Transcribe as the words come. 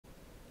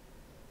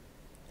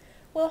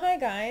Well, hi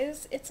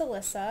guys, it's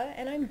Alyssa,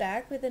 and I'm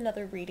back with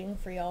another reading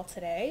for y'all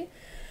today.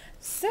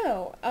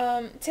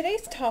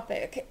 Today's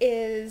topic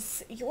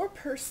is your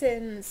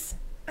person's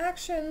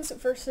actions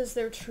versus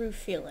their true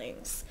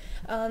feelings.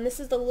 This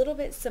is a little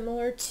bit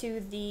similar to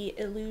the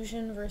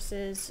illusion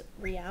versus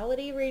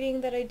reality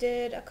reading that I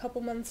did a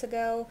couple months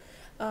ago,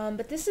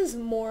 but this is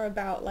more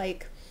about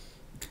like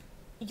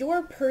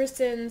your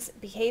person's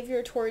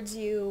behavior towards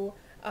you,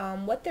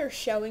 what they're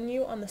showing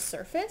you on the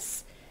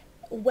surface,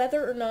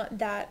 whether or not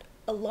that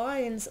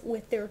aligns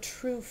with their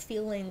true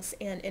feelings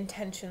and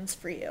intentions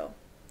for you.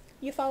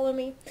 You follow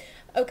me?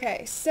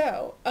 Okay,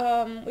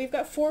 we've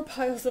got 4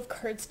 piles of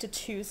cards to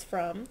choose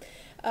from.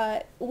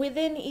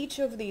 Within each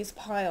of these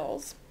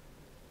piles,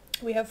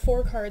 we have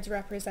 4 cards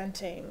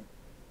representing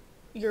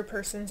your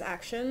person's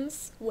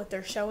actions, what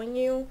they're showing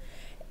you,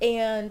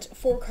 and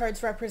 4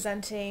 cards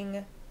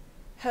representing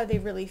how they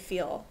really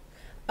feel.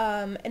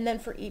 And then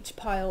for each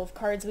pile of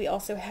cards, we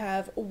also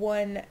have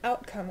 1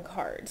 outcome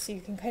card. So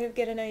you can kind of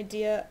get an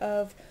idea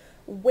of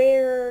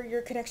where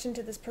your connection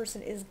to this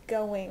person is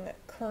going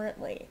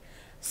currently.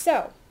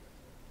 So,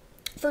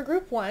 for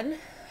group 1,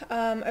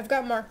 I've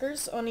got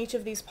markers on each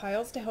of these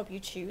piles to help you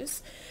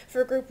choose.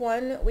 For group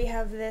 1, we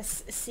have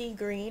this sea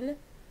green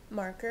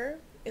marker.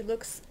 It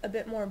looks a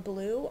bit more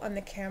blue on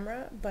the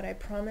camera, but I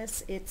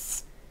promise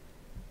it's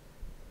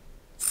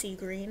sea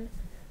green.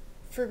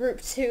 For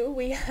group 2,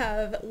 we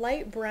have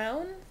light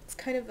brown. It's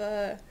kind of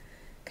a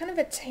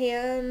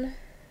tan,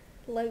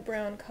 light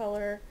brown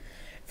color.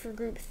 For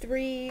group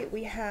 3,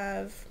 we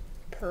have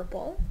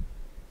purple.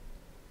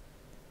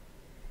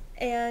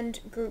 And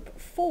group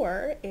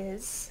 4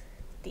 is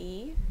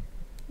the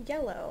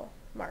yellow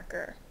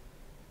marker.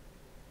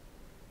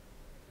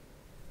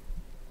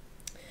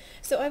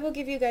 So I will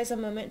give you guys a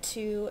moment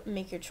to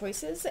make your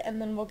choices,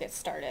 and then we'll get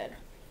started.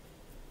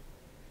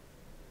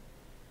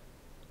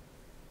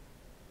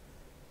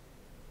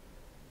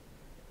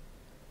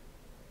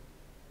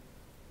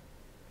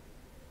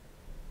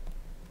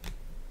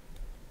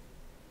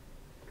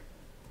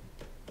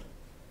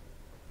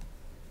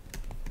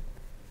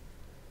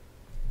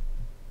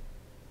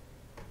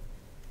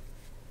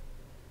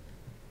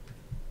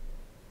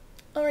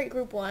 Alright,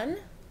 group 1.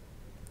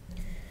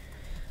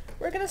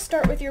 We're going to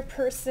start with your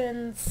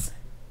person's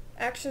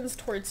actions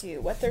towards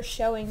you, what they're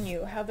showing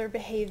you, how they're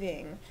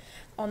behaving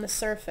on the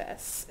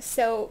surface.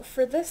 So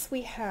for this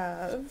we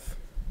have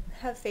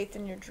faith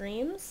in your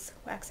dreams,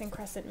 waxing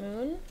crescent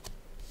moon.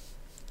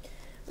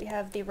 We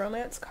have the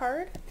romance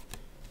card.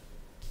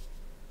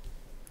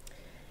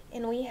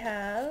 And we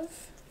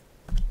have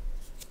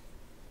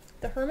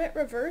the hermit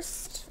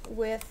reversed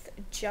with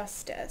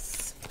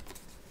justice.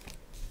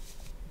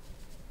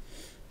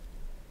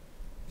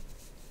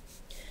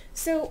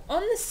 So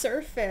on the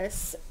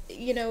surface,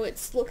 you know,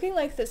 it's looking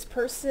like this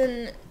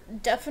person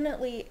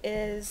definitely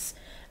is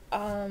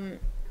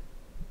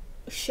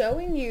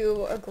showing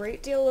you a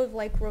great deal of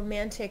like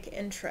romantic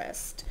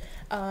interest.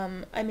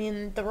 I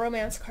mean, the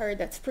romance card,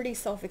 that's pretty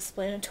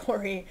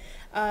self-explanatory.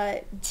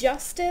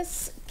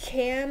 Justice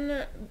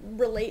can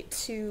relate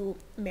to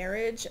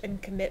marriage and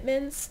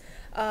commitments.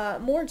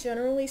 More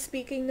generally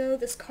speaking, though,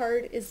 this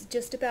card is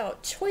just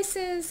about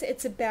choices.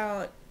 It's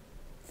about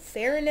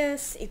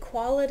fairness,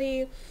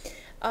 equality.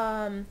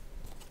 Have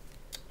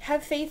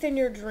faith in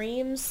your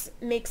dreams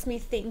makes me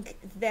think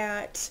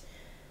that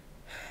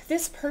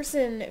this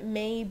person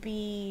may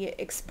be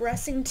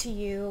expressing to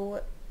you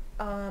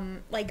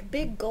like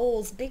big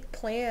goals, big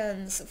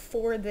plans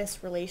for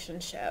this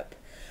relationship.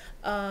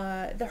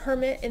 The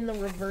hermit in the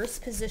reverse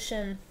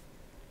position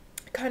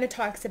kind of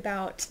talks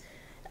about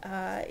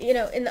you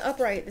know, in the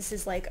upright, this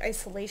is like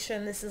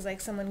isolation, this is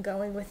like someone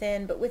going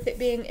within, but with it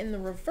being in the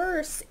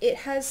reverse, it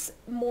has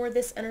more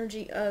this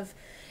energy of,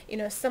 you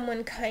know,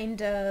 someone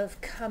kind of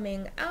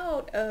coming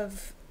out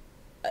of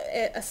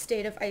a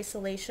state of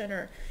isolation,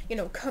 or, you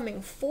know,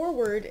 coming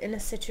forward in a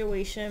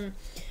situation,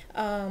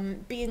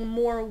 being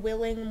more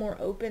willing, more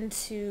open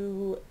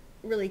to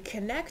really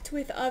connect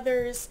with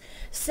others.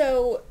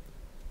 So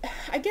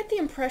I get the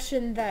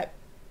impression that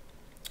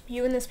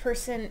you and this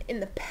person in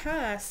the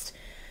past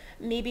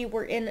maybe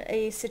were in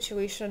a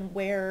situation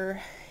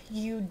where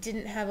you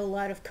didn't have a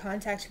lot of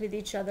contact with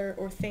each other,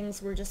 or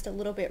things were just a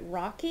little bit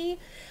rocky.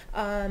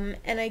 And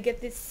I get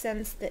this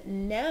sense that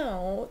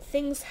now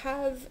things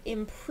have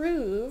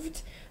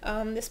improved.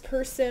 This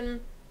person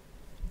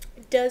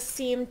does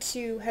seem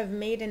to have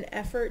made an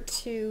effort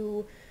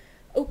to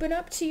open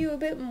up to you a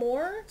bit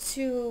more,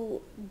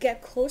 to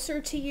get closer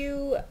to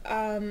you.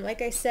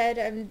 Like I said,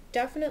 I'm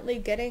definitely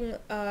getting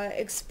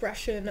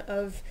expression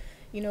of,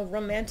 you know,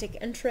 romantic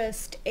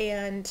interest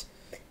and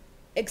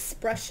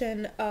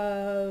expression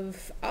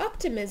of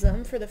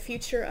optimism for the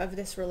future of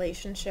this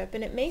relationship.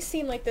 And it may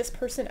seem like this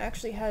person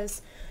actually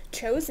has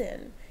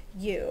chosen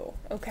you,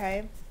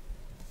 okay?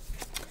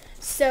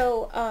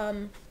 So,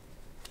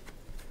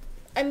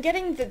 I'm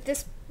getting that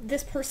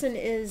this person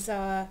is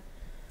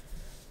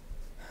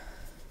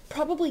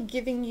probably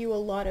giving you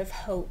a lot of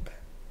hope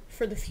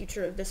for the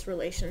future of this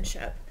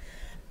relationship.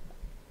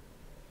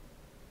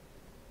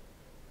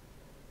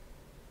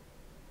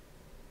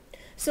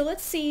 So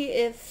let's see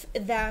if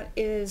that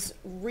is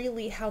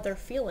really how they're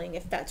feeling,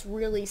 if that's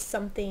really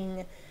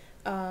something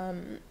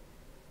that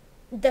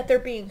they're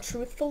being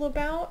truthful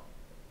about,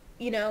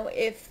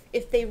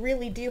 if they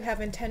really do have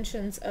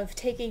intentions of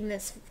taking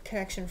this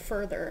connection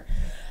further.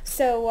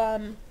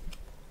 So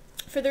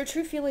for their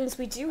true feelings,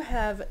 we do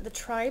have the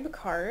Tribe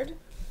card.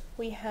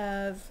 We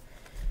have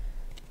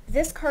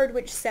this card,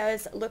 which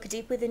says, look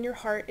deep within your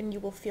heart and you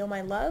will feel my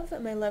love.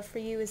 My love for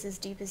you is as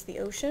deep as the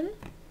ocean.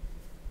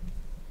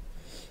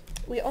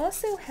 We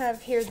also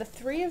have here the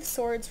Three of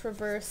Swords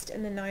reversed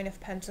and the Nine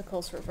of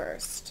Pentacles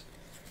reversed.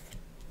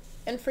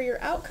 And for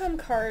your outcome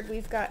card,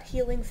 we've got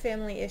healing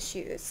family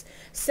issues.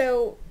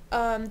 So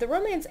the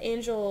Romance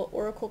Angel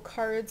Oracle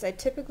cards, I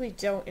typically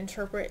don't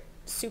interpret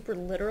super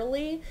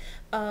literally.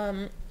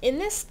 In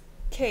this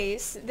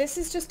case, this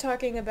is just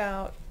talking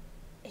about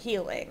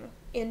healing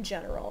in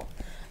general.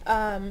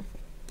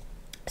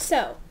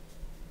 So,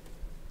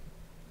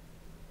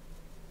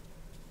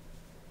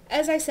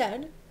 as I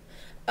said,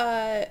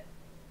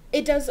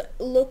 it does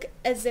look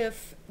as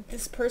if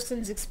this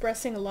person's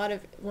expressing a lot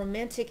of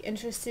romantic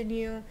interest in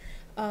you.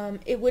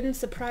 It wouldn't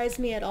surprise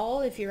me at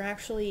all if you're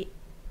actually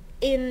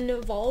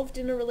involved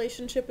in a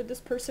relationship with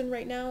this person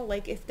right now,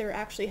 like if there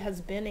actually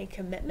has been a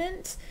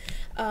commitment.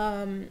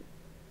 And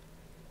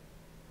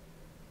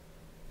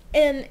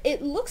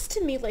it looks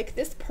to me like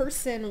this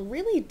person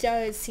really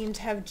does seem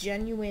to have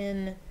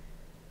genuine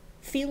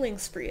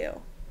feelings for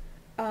you.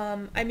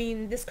 I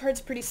mean, this card's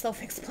pretty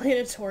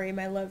self-explanatory.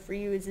 My love for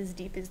you is as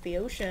deep as the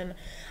ocean.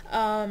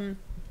 Even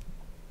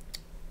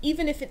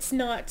if it's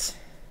not,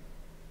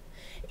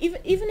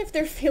 even if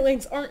their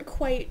feelings aren't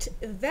quite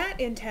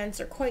that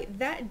intense or quite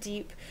that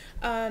deep,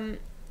 I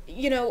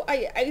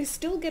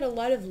still get a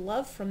lot of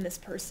love from this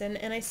person,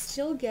 and I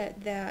still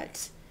get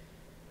that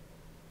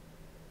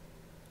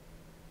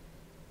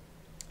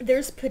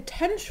there's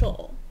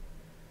potential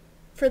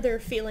for their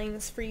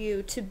feelings for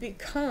you to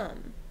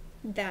become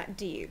that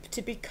deep, to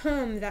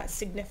become that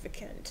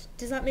significant.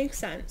 Does that make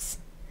sense?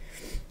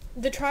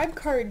 The Tribe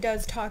card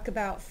does talk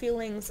about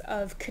feelings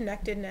of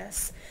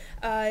connectedness.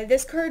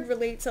 This card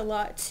relates a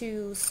lot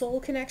to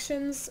soul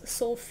connections,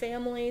 soul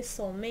family,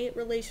 soul mate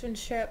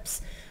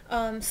relationships.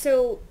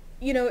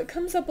 It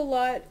comes up a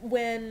lot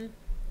when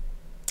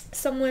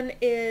someone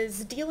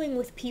is dealing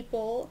with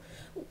people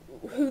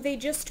who they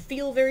just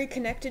feel very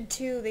connected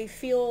to. They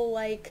feel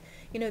like,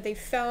 they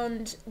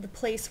found the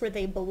place where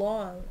they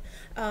belong.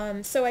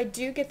 So I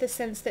do get the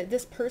sense that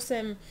this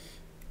person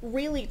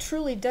really,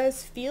 truly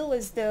does feel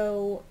as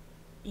though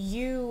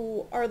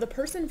you are the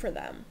person for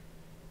them.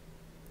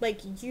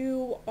 Like,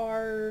 you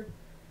are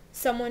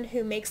someone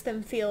who makes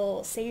them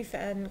feel safe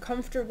and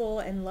comfortable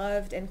and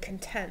loved and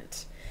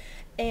content.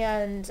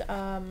 And,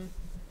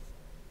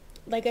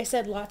 like I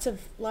said, lots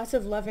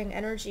of loving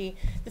energy.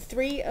 The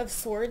Three of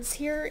Swords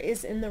here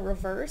is in the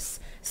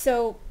reverse.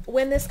 So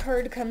when this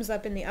card comes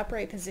up in the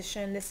upright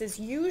position, this is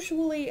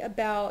usually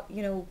about,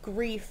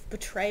 grief,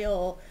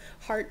 betrayal,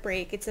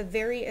 heartbreak. It's a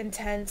very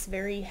intense,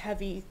 very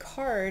heavy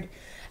card.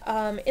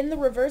 In the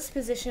reverse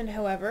position,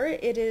 however,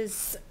 it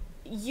is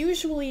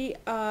usually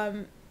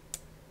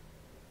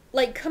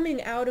like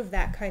coming out of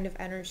that kind of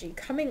energy,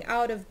 coming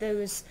out of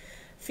those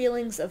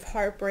feelings of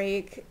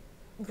heartbreak,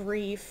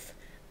 grief,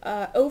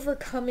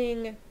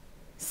 overcoming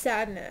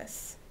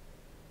sadness.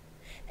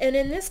 And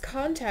in this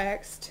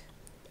context,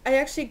 I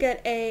actually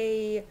get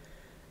a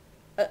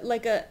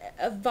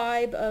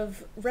vibe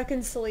of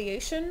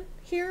reconciliation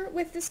here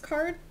with this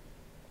card.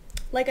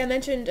 Like I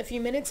mentioned a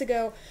few minutes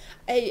ago,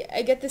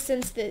 I get the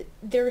sense that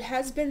there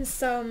has been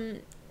some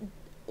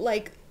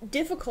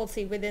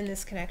difficulty within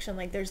this connection.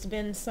 Like there's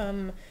been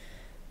some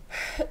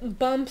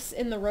bumps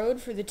in the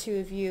road for the two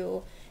of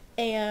you,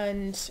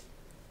 and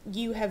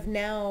you have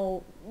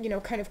now,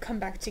 kind of come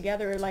back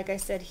together. Like I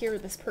said here,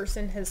 this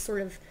person has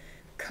sort of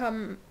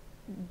come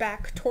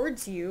back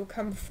towards you,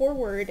 come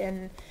forward,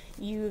 and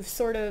you've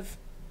sort of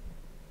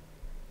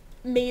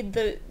made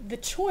the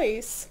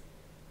choice,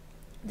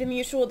 the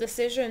mutual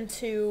decision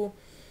to,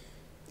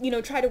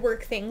 try to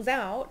work things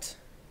out.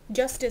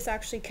 Justice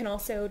actually can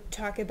also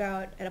talk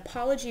about an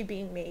apology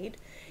being made,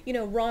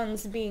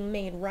 wrongs being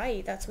made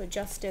right. That's what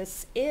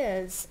justice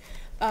is.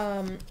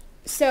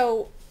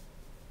 So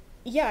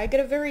yeah, I get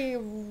a very,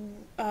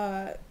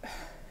 how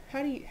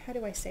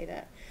do I say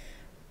that?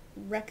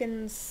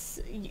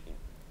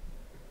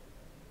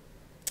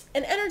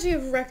 An energy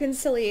of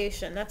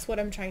reconciliation. That's what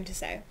I'm trying to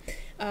say.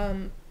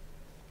 I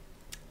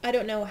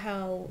don't know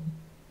how,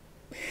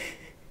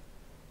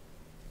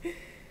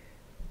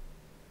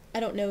 I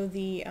don't know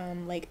the,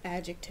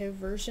 adjective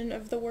version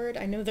of the word.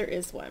 I know there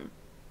is one,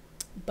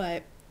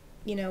 but,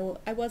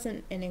 I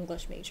wasn't an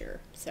English major,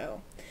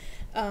 so...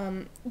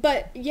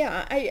 but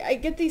yeah, I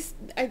get the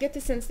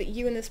sense that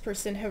you and this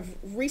person have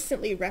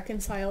recently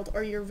reconciled,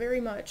 or you're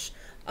very much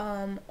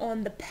on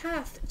the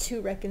path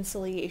to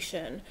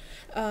reconciliation,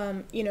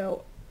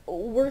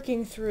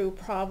 working through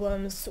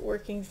problems,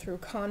 working through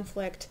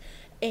conflict,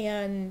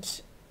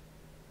 and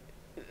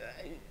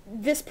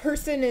this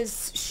person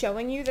is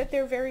showing you that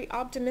they're very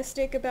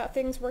optimistic about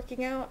things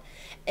working out.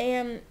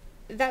 And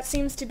that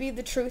seems to be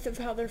the truth of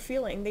how they're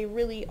feeling. They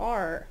really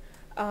are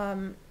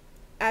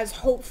as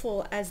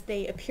hopeful as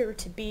they appear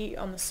to be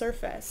on the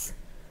surface.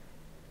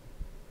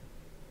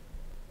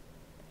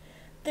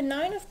 The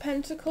Nine of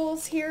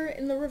Pentacles here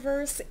in the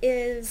reverse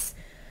is,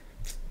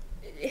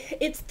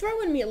 it's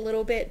throwing me a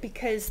little bit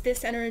because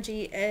this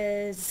energy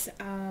is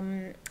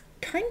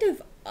kind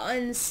of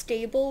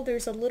unstable.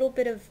 There's a little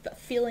bit of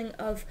feeling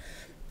of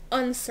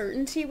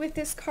uncertainty with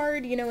this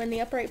card. You know, in the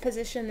upright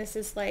position, this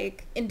is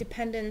like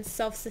independence,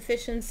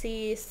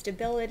 self-sufficiency,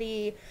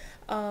 stability.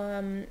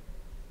 It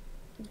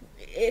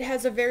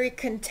has a very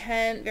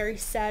content, very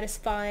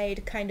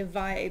satisfied kind of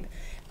vibe.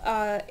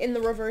 In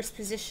the reverse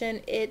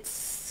position,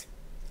 it's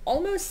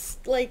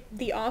almost like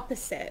the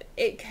opposite.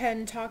 It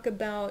can talk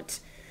about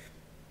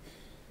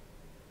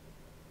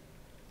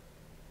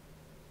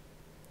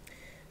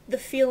the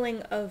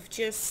feeling of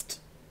just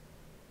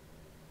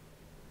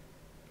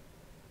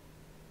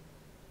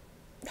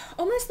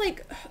almost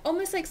like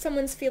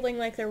someone's feeling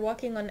like they're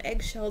walking on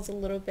eggshells a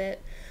little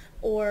bit,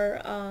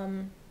 or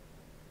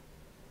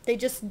they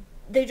just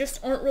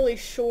aren't really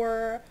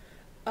sure,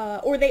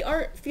 or they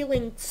aren't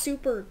feeling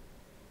super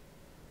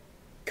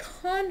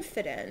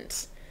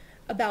confident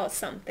about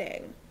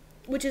something,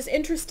 which is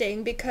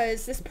interesting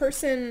because this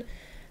person,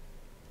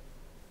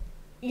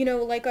 you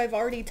know, like I've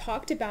already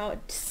talked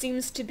about,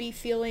 seems to be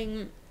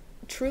feeling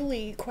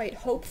truly quite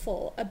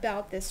hopeful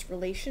about this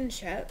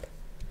relationship,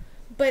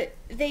 but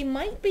they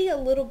might be a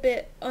little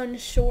bit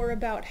unsure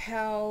about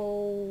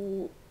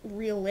how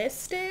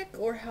realistic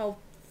or how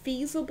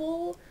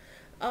feasible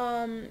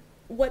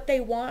what they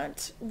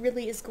want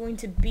really is going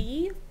to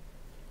be.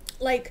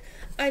 Like,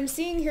 I'm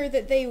seeing here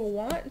that they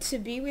want to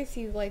be with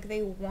you, like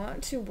they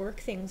want to work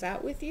things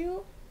out with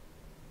you.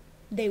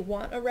 They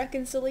want a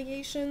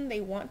reconciliation. They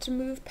want to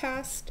move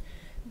past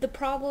the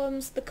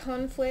problems, the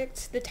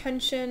conflict, the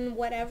tension,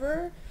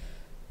 whatever.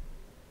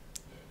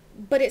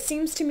 But it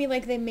seems to me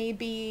like they may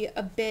be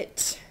a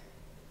bit...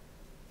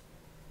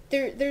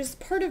 There's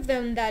part of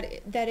them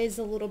that is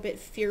a little bit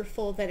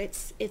fearful that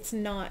it's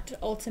not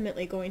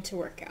ultimately going to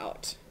work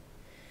out.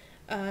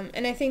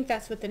 And I think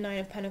that's what the Nine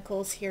of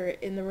Pentacles here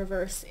in the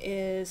reverse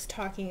is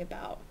talking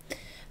about.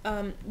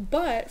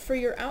 But for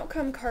your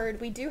outcome card,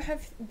 we do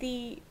have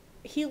the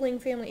Healing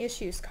Family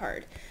Issues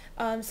card.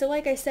 So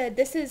like I said,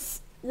 this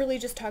is really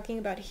just talking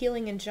about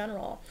healing in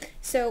general.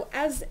 So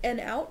as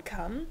an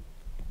outcome,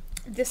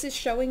 this is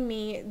showing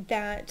me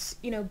that,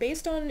 you know,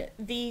 based on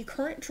the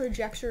current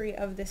trajectory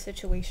of the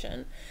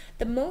situation,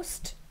 the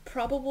most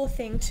probable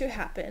thing to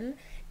happen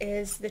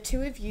is the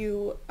two of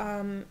you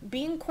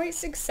being quite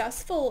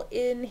successful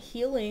in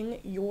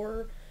healing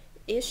your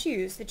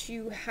issues that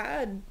you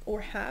had or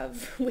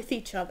have with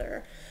each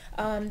other.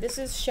 This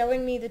is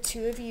showing me the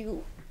two of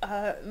you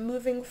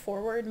moving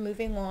forward,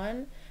 moving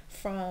on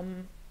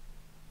from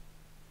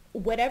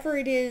whatever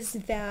it is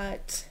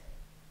that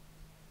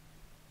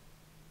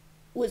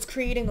was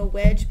creating a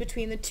wedge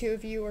between the two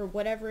of you, or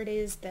whatever it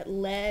is that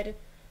led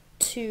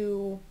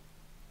to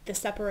the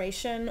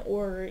separation,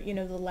 or, you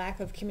know, the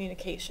lack of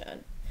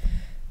communication.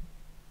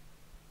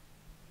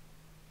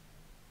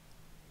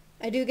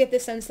 I do get the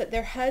sense that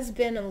there has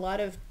been a lot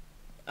of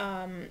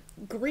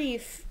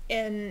grief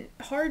and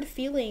hard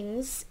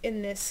feelings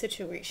in this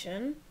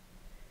situation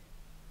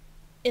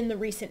in the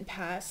recent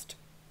past.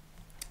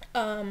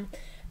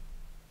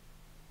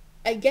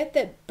 I get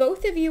that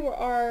both of you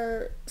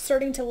are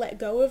starting to let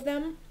go of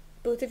them.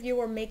 Both of you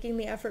are making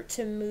the effort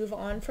to move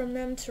on from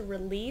them, to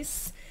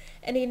release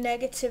any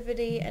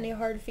negativity, any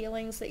hard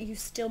feelings that you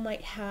still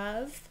might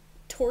have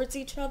towards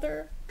each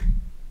other.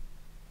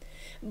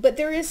 But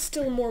there is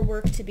still more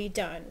work to be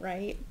done,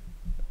 right?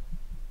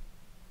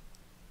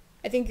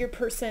 I think your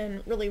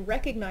person really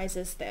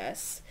recognizes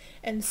this,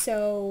 and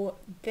so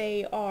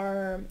they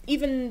are,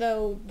 even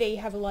though they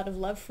have a lot of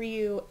love for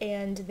you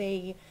and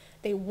they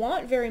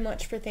want very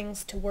much for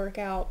things to work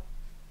out,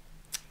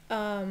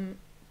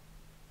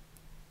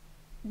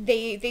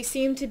 they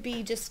seem to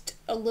be just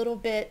a little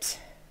bit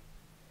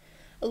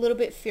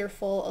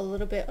fearful, a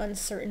little bit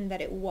uncertain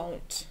that it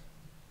won't.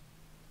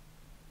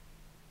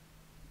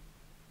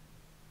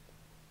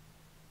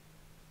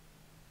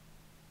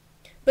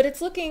 But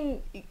it's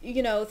looking,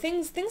 you know,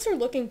 things are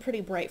looking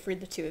pretty bright for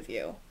the two of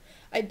you.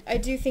 I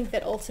do think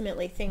that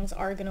ultimately things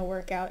are going to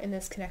work out, and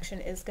this connection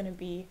is going to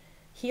be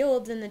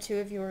healed, and the two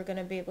of you are going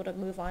to be able to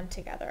move on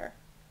together.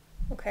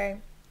 Okay?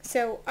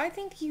 So I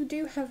think you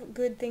do have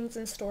good things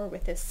in store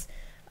with this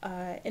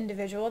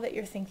individual that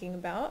you're thinking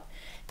about.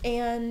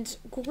 And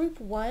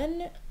group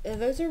 1,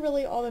 those are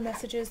really all the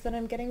messages that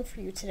I'm getting for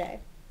you today.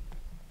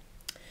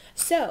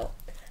 So,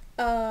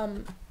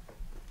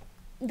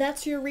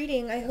 that's your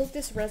reading. I hope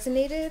this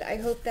resonated. I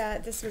hope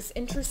that this was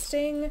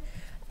interesting.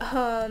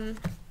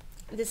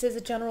 This is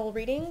a general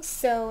reading,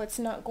 so it's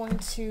not going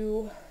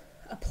to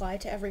apply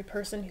to every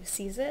person who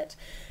sees it.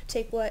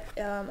 Take what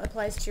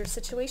applies to your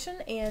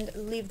situation and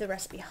leave the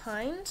rest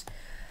behind.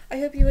 I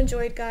hope you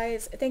enjoyed,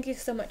 guys. Thank you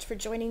so much for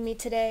joining me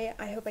today.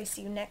 I hope I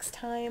see you next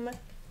time.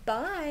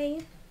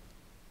 Bye!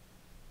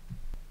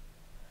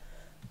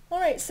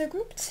 Alright, so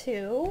group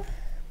 2,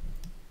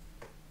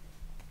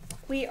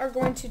 we are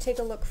going to take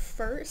a look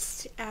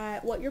first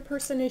at what your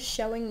person is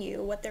showing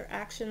you, what their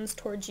actions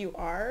towards you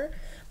are,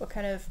 what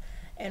kind of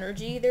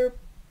energy they're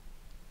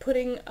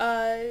putting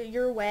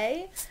your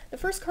way. The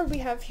first card we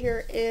have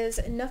here is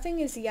Nothing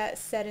is Yet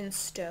Set in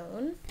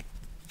Stone,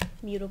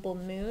 Mutable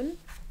Moon.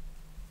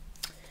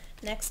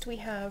 Next we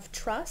have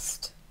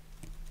Trust.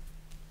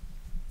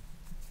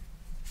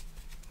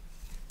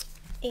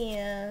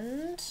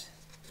 And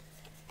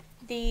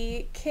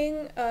the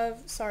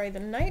the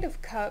Knight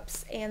of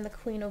Cups and the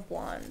Queen of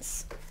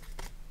Wands.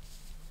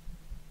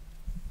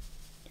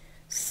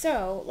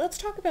 So let's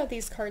talk about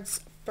these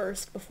cards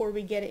first before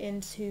we get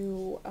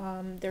into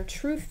their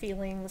true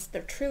feelings,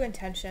 their true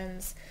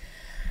intentions.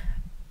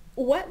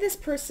 What this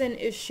person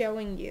is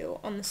showing you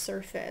on the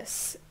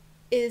surface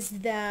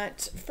is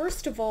that,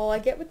 first of all, I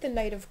get with the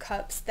Knight of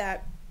Cups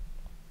that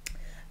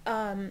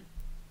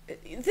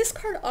this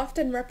card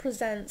often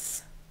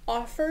represents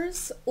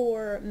offers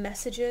or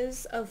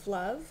messages of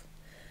love.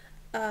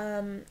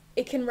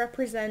 It can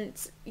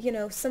represent,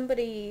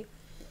 somebody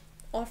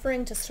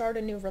offering to start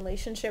a new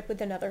relationship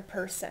with another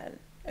person,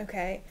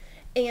 okay?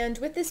 And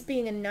with this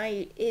being a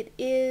knight,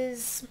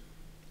 it's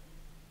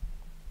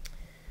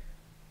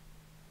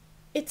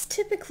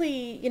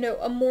typically,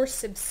 a more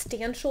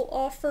substantial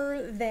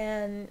offer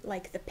than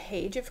like the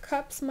Page of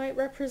Cups might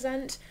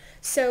represent.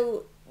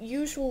 So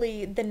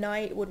usually the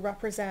knight would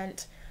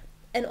represent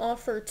an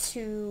offer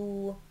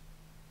to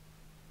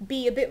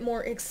be a bit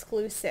more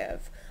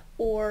exclusive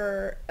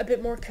or a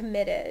bit more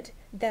committed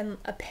than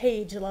a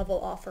page level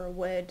offer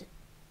would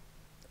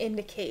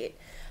indicate.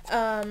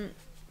 So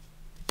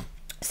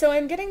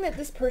I'm getting that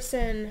this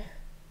person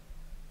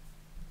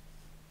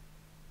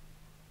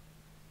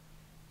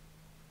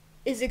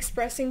is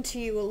expressing to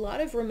you a lot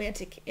of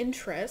romantic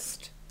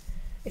interest.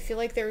 I feel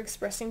like they're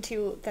expressing to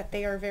you that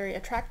they are very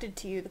attracted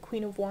to you. The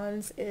Queen of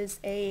Wands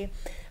is a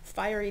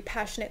fiery,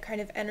 passionate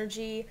kind of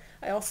energy.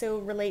 I also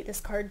relate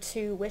this card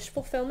to wish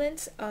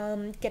fulfillment,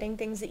 getting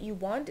things that you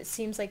want. It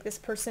seems like this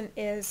person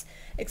is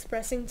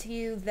expressing to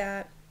you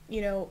that,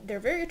 they're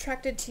very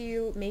attracted to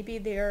you. Maybe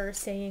they're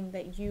saying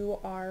that you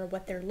are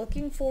what they're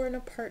looking for in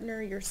a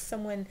partner. You're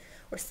someone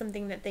or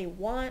something that they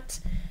want.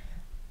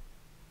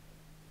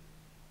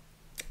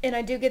 And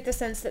I do get the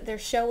sense that they're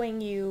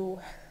showing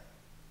you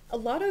a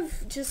lot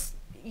of just,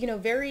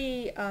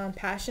 very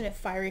passionate,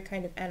 fiery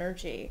kind of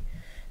energy.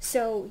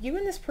 So you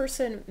and this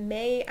person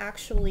may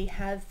actually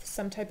have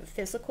some type of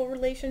physical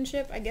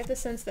relationship. I get the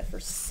sense that for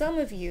some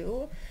of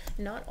you,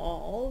 not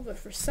all, but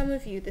for some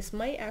of you, this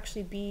might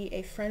actually be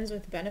a friends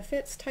with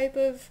benefits type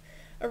of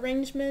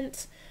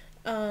arrangement.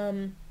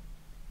 But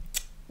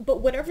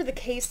whatever the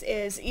case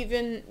is,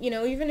 even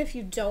if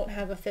you don't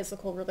have a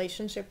physical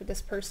relationship with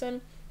this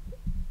person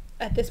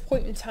at this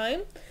point in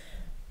time,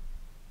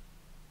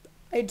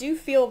 I do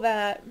feel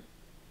that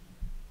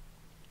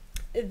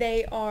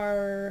they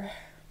are,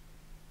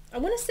 I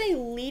want to say,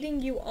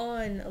 leading you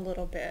on a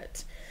little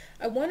bit.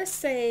 I want to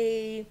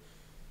say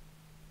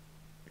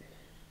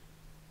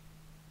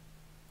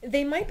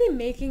they might be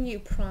making you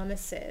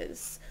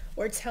promises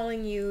or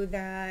telling you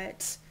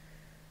that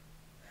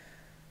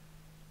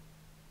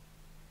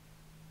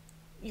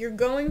you're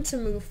going to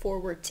move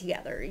forward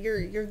together.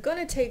 You're going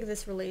to take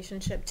this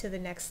relationship to the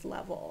next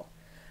level.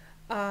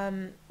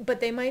 But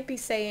they might be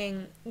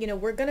saying,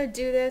 we're going to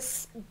do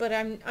this, but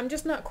I'm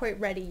just not quite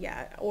ready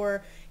yet.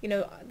 Or,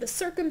 the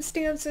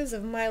circumstances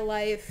of my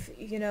life,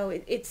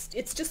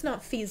 it's just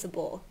not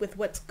feasible with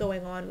what's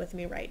going on with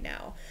me right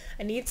now.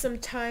 I need some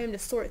time to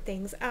sort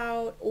things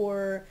out,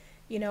 or,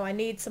 I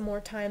need some more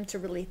time to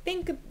really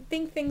think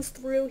things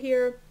through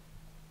here.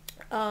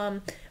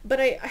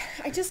 But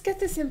I just get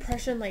this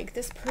impression like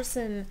this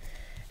person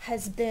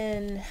has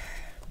been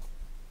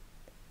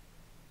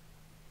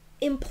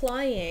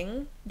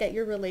implying that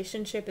your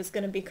relationship is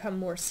going to become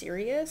more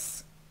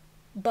serious,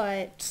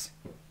 but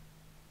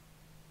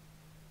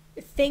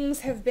things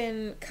have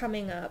been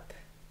coming up.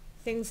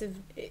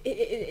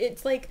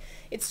 It's like,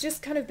 it's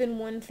just kind of been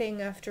one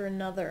thing after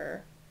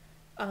another,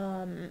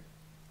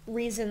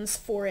 reasons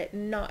for it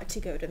not to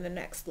go to the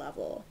next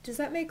level. Does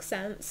that make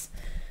sense?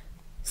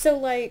 So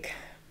like,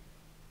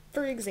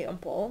 for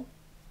example,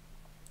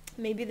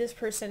 maybe this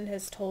person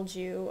has told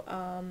you,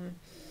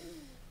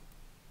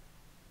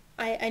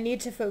 I need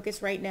to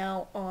focus right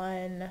now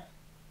on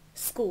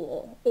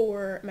school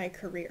or my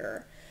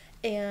career,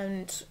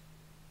 and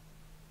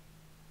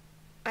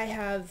I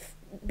have,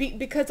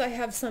 because I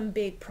have some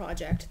big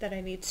project that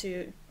I need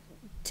to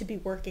be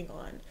working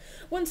on.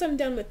 Once I'm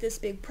done with this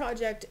big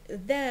project,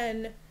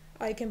 then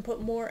I can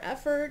put more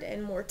effort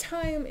and more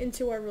time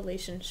into our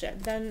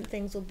relationship. Then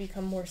things will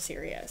become more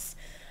serious.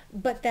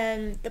 But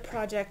then the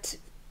project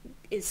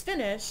is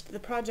finished, the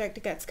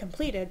project gets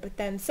completed, but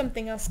then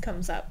something else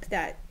comes up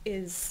that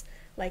is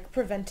like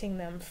preventing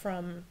them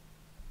from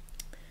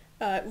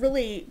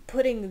really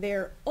putting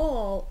their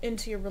all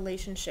into your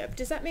relationship.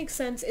 Does that make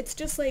sense? It's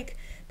just like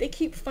they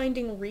keep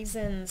finding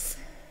reasons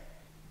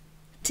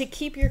to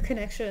keep your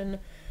connection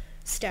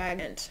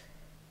stagnant.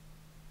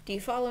 Do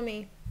you follow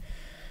me?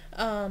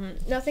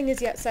 Nothing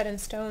is yet set in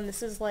stone.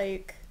 This is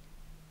like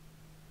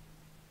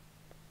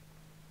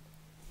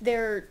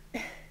they're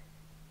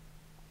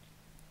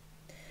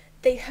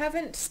they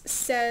haven't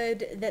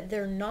said that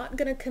they're not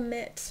going to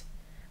commit,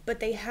 but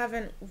they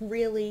haven't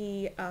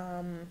really,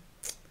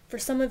 for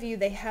some of you,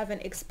 they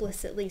haven't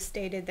explicitly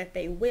stated that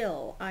they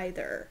will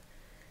either.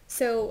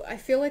 So I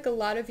feel like a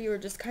lot of you are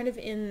just kind of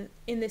in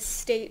this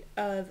state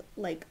of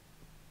like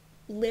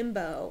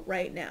limbo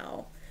right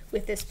now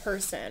with this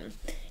person.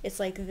 It's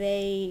like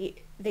they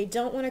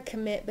don't want to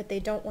commit, but they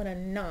don't want to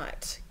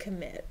not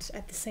commit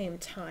at the same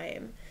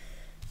time.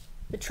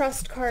 The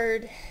trust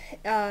card,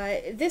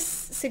 this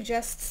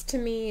suggests to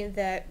me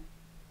that,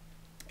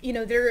 you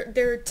know,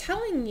 they're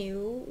telling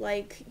you,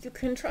 like, you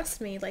can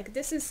trust me, like,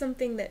 this is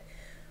something that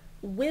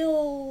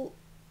will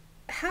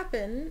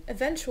happen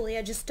eventually,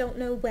 I just don't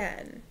know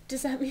when.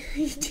 Does that mean,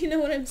 do you know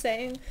what I'm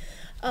saying?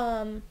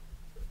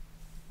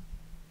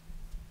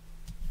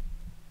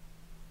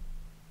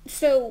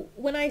 So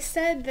when I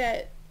said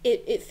that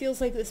it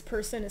feels like this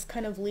person is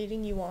kind of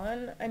leading you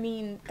on, I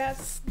mean,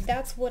 that's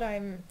what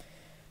I'm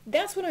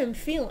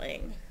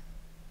feeling.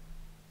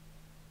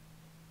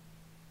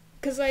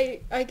 Because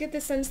I get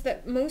the sense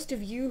that most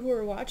of you who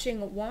are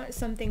watching want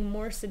something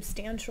more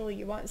substantial.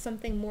 You want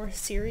something more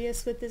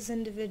serious with this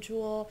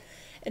individual.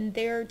 And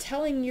they're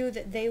telling you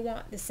that they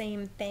want the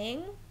same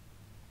thing.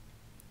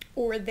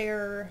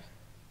 Or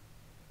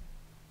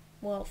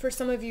well, for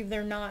some of you,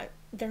 they're not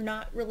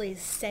really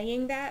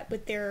saying that,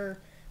 but they're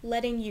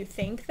letting you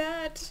think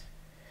that,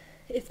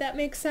 if that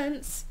makes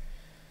sense.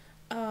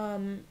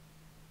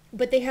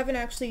 But they haven't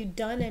actually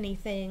done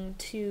anything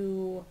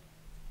to,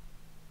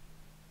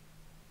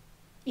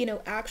 you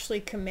know, actually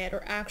commit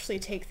or actually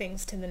take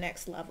things to the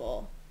next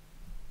level.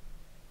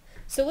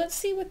 So let's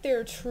see what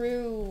their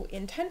true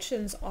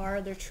intentions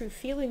are, their true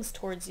feelings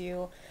towards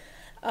you.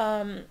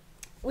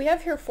 We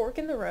have here Fork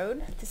in the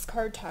Road. This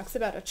card talks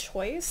about a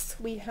choice.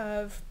 We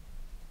have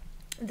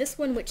this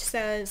one which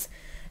says,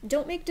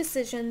 don't make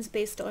decisions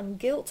based on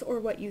guilt or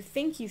what you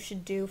think you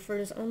should do, for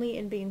it is only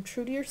in being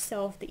true to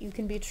yourself that you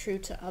can be true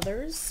to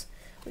others.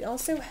 We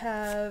also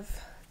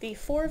have the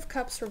Four of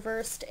Cups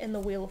reversed and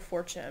the Wheel of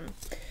Fortune.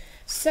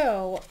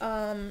 So,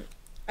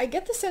 I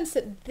get the sense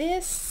that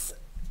this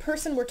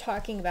person we're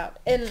talking about,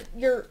 and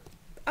your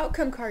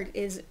outcome card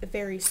is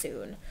very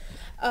soon,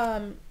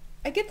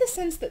 I get the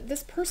sense that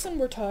this person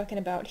we're talking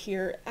about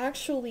here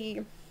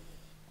actually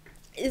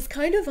is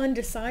kind of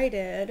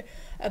undecided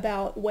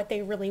about what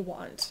they really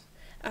want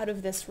out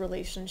of this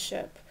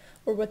relationship,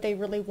 or what they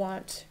really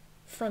want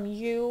from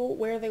you,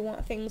 where they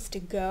want things to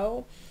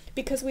go,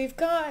 because we've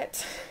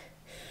got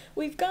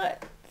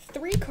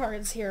three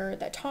cards here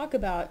that talk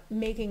about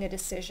making a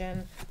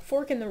decision.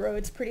 Fork in the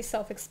Road's pretty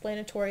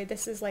self-explanatory.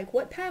 This is like,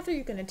 what path are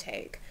you going to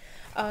take?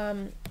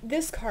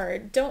 This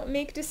card, don't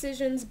make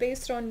decisions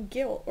based on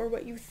guilt or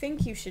what you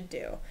think you should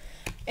do.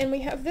 And we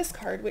have this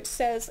card which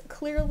says,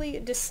 clearly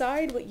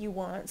decide what you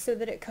want so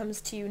that it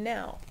comes to you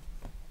now.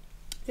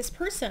 This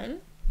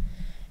person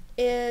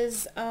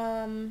is,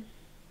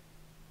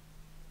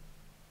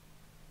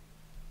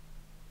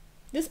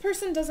 this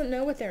person doesn't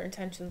know what their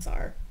intentions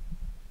are.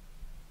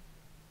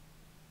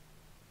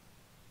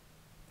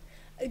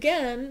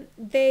 Again,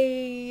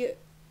 they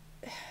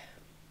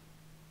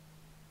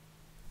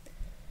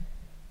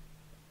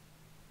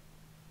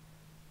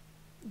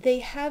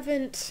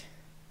haven't,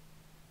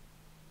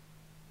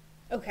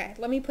 okay,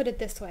 let me put it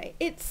this way.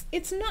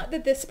 It's not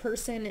that this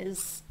person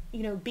is,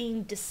 you know,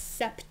 being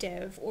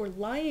deceptive or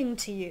lying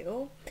to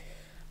you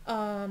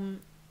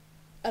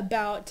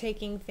about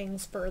taking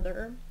things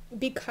further,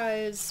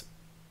 because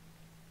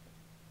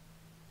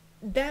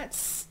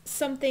that's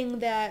something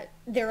that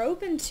they're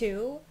open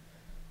to,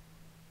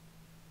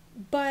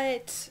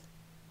 but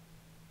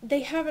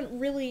they haven't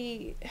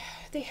really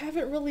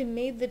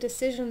made the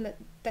decision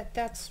that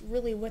that's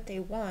really what they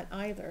want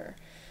either.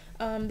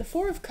 The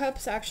Four of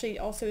Cups actually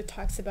also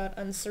talks about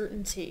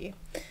uncertainty.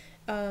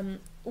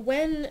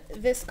 When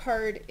this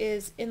card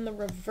is in the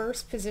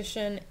reverse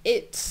position,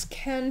 it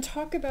can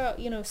talk about,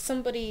 you know,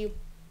 somebody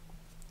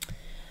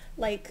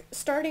like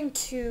starting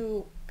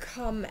to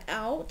come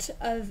out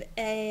of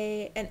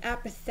an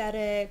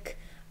apathetic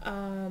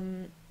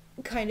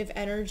kind of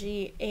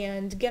energy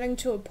and getting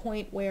to a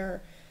point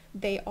where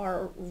they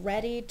are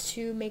ready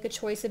to make a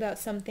choice about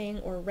something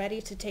or ready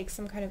to take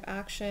some kind of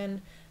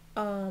action.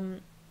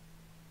 In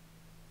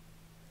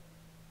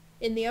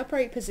the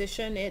upright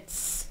position,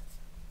 it's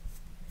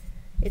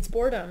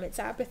boredom, it's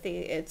apathy,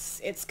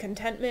 it's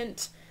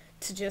contentment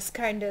to just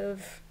kind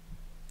of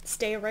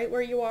stay right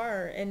where you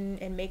are and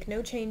make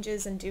no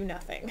changes and do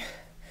nothing.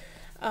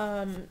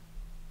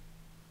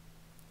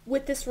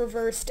 With this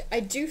reversed, I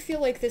do feel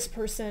like this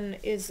person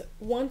is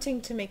wanting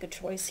to make a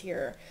choice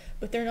here,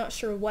 but they're not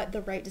sure what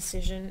the right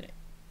decision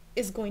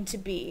is going to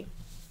be.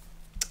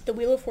 The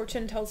Wheel of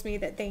Fortune tells me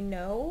that they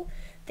know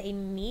they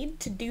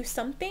need to do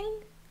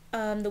something.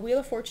 The Wheel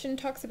of Fortune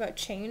talks about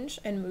change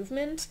and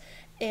movement,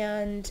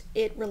 and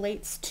it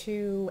relates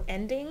to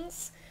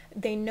endings.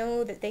 They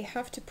know that they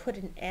have to put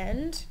an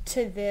end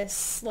to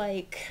this,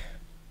 like,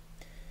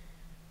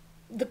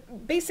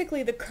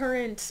 basically the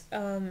current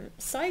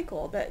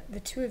cycle that the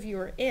two of you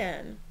are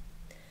in.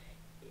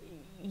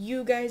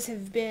 you guys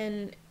have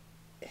been,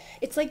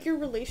 it's like your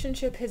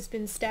relationship has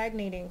been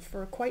stagnating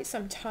for quite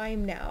some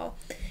time now.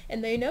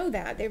 And they know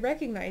that. They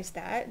recognize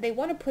that. They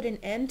want to put an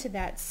end to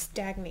that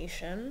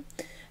stagnation.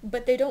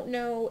 But they don't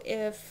know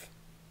if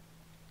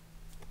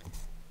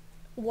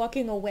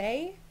walking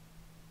away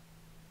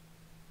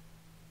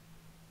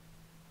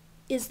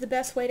is the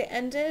best way to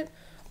end it,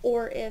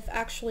 or if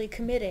actually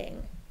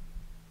committing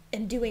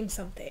and doing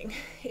something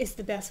is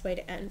the best way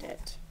to end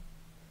it.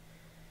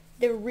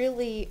 They're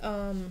really,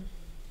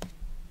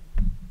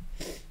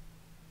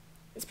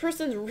 this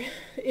person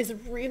is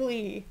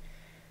really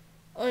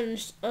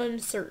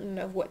uncertain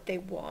of what they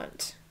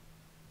want.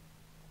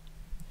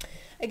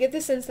 I get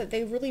the sense that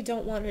they really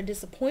don't want to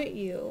disappoint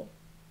you,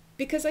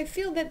 because I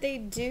feel that they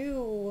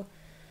do,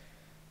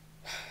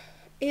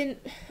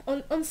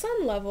 on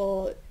some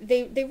level,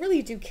 they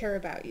really do care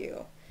about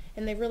you,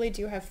 and they really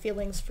do have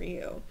feelings for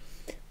you.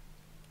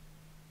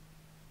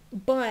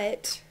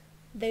 But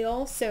they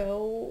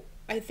also,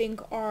 I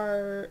think,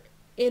 are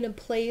in a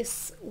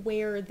place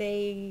where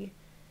they,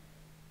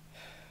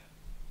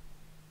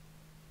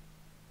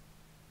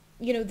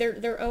 you know,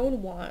 their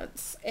own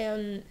wants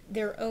and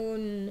their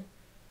own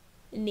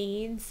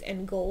needs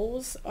and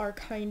goals are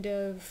kind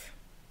of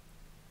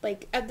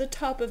like at the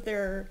top of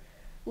their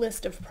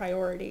list of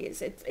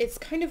priorities. It's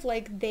kind of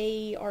like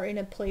they are in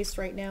a place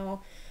right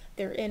now,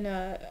 they're in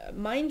a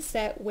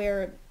mindset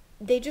where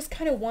they just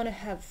kind of want to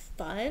have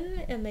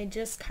fun, and they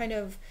just kind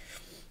of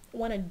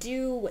want to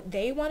do what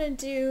they want to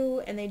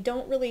do, and they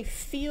don't really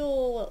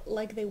feel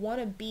like they want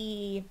to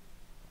be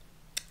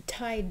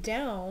tied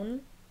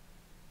down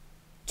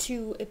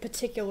to a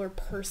particular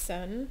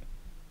person.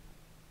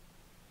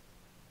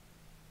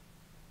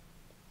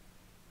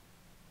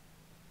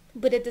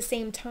 But at the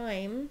same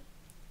time,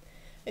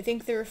 I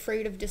think they're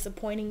afraid of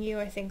disappointing you.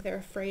 I think they're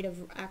afraid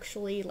of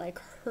actually like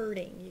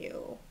hurting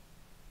you.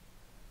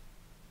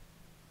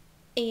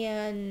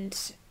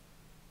 And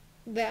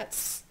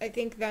I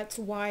think that's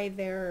why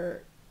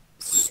they're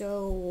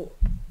so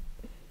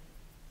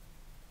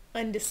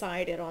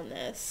undecided on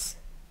this,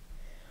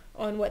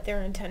 on what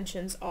their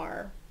intentions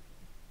are.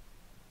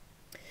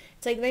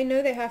 It's like they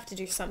know they have to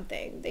do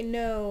something. They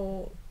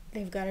know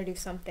they've got to do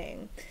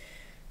something.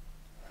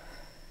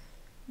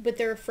 But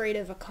they're afraid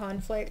of a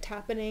conflict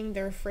happening.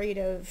 They're afraid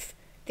of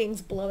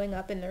things blowing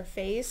up in their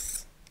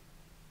face.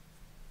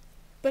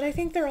 But I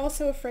think they're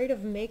also afraid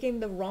of making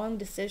the wrong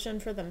decision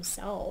for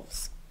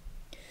themselves.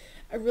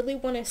 I really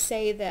want to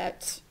say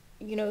that,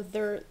 you know,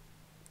 they're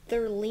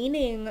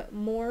leaning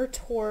more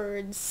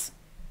towards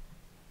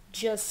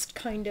just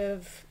kind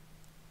of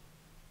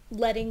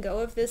letting go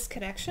of this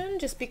connection,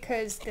 just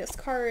because this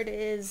card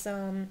is,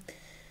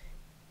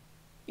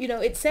 you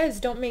know, it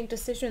says don't make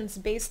decisions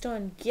based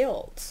on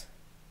guilt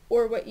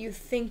or what you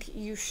think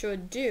you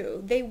should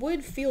do. They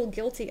would feel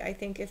guilty, I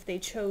think, if they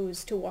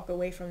chose to walk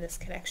away from this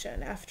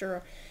connection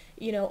after,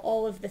 you know,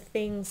 all of the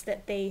things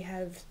that they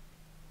have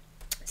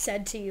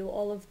said to you,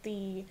 all of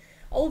the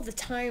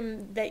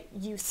time that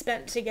you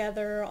spent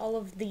together, all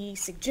of the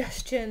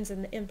suggestions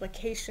and the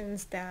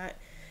implications that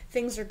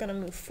things are going to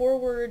move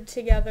forward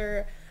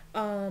together.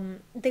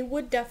 They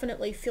would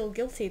definitely feel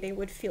guilty. They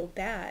would feel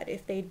bad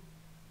if they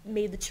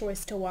made the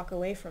choice to walk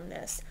away from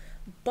this.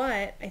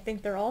 But I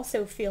think they're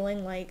also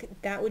feeling like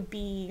that would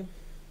be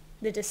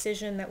the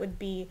decision that would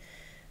be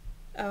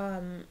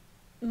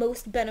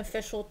most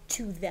beneficial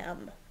to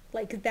them.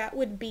 Like that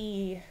would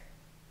be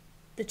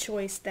the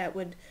choice that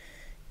would,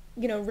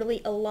 you know,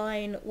 really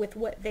align with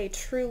what they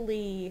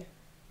truly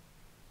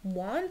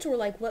want, or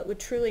like what would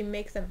truly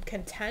make them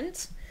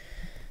content.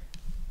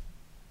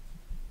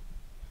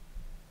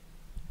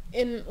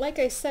 And like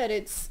I said,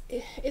 it's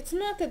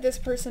not that this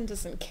person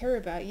doesn't care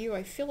about you.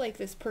 I feel like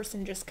this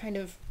person just kind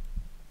of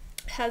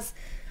has,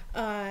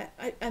 I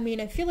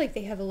mean, I feel like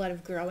they have a lot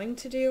of growing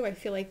to do. I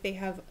feel like they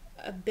have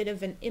a bit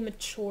of an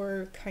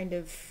immature, kind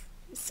of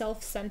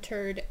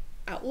self-centered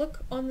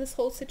outlook on this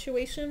whole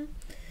situation.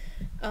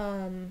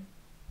 And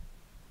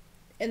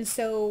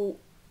so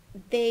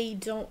they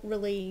don't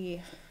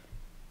really,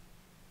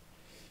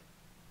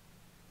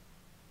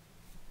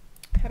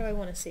 how do I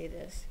want to say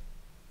this?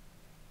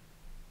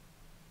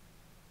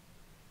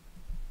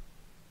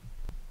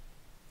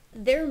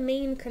 Their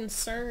main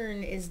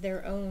concern is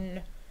their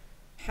own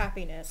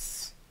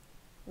happiness,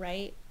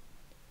 right?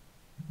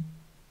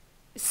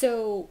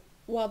 So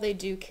while they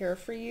do care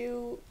for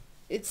you,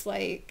 it's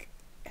like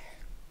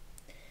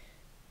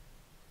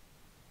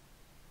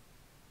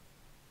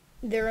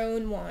their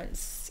own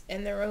wants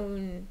and their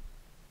own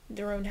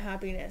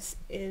happiness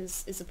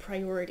is a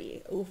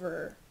priority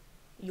over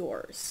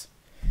yours.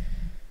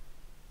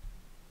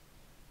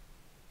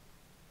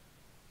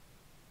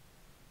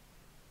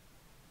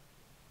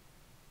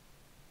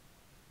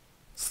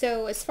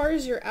 So as far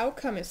as your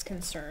outcome is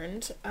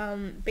concerned,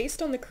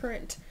 based on the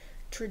current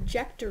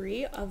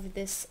trajectory of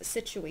this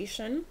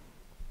situation,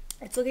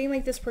 it's looking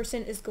like this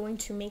person is going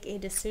to make a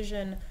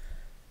decision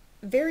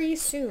very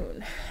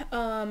soon,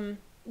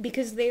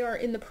 because they are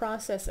in the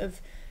process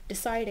of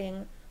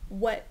deciding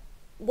what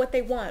what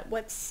they want,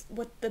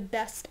 what the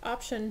best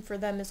option for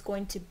them is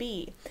going to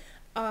be.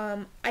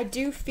 I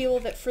do feel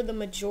that for the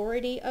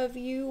majority of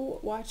you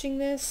watching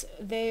this,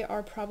 they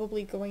are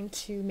probably going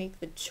to make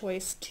the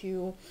choice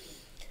to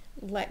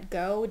let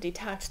go,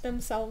 detach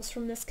themselves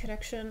from this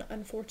connection,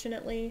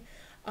 unfortunately.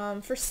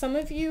 For some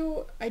of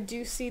you, I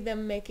do see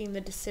them making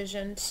the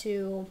decision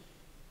to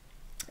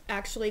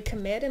actually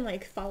commit and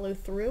like follow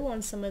through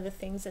on some of the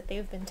things that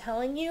they've been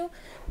telling you,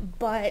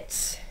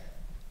 but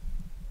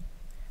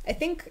I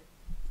think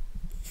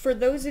for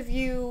those of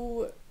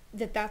you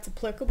that that's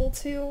applicable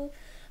to,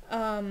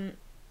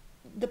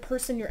 the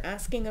person you're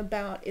asking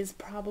about is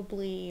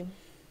probably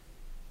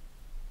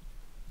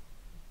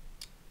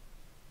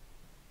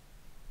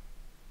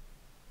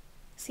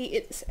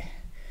it's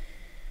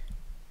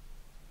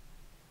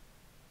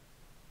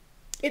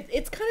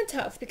kind of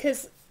tough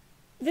because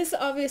this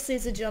obviously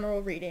is a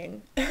general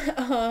reading.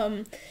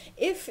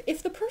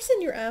 If the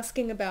person you're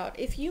asking about,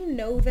 if you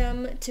know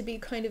them to be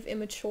kind of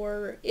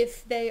immature,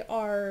 if they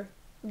are,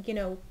 you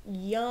know,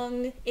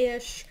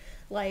 young-ish,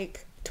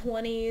 like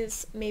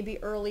 20s, maybe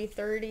early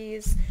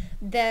 30s,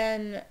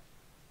 then,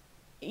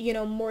 you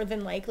know, more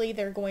than likely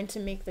they're going to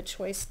make the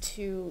choice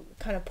to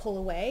kind of pull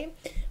away.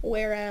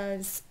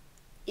 Whereas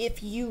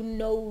if you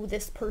know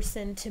this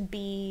person to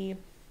be,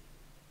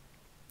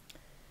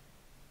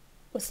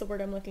 what's the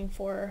word I'm looking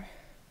for?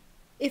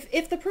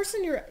 If the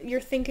person you're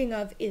thinking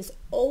of is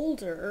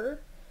older,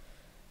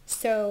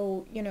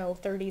 so, you know,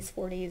 30s,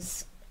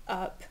 40s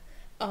up,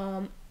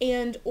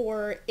 and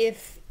or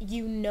if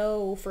you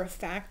know for a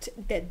fact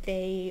that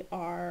they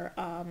are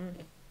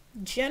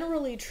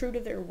generally true to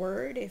their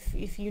word,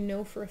 if you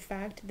know for a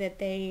fact that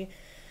they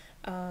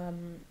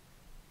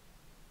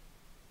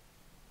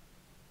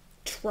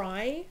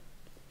try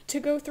to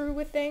go through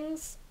with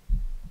things,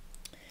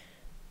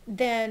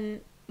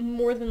 then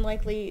more than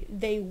likely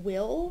they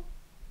will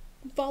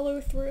follow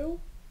through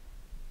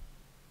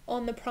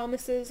on the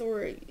promises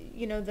or,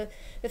 you know, the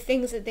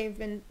things that they've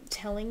been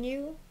telling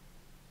you.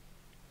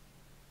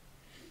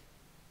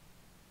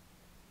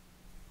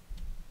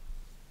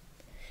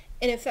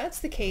 And if that's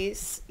the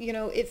case, you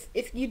know, if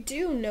you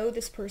do know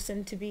this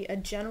person to be a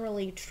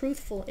generally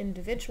truthful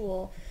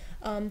individual,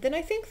 then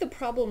I think the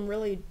problem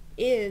really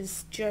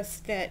is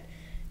just that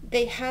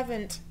they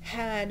haven't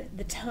had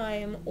the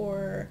time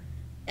or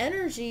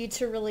energy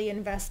to really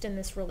invest in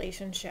this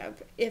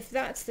relationship. If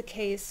that's the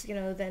case, you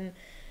know, then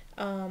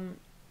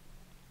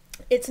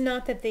it's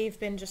not that they've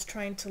been just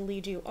trying to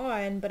lead you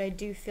on, but I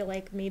do feel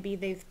like maybe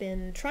they've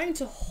been trying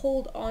to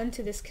hold on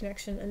to this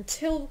connection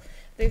until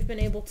they've been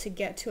able to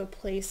get to a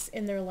place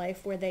in their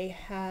life where they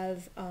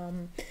have,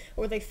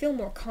 or they feel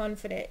more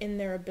confident in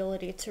their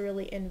ability to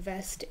really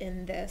invest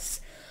in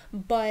this.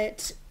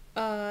 But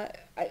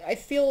I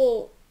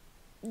feel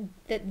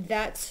that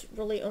that's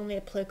really only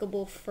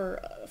applicable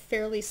for a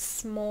fairly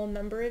small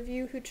number of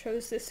you who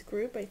chose this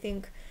group. I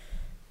think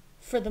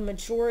for the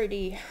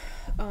majority,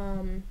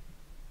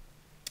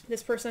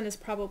 this person is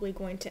probably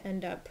going to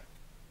end up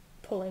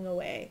pulling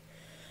away.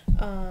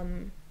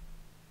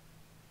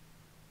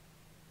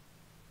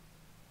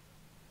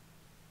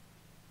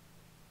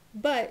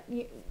 But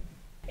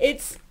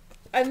it's,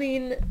 I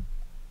mean,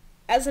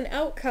 as an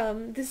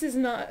outcome, this is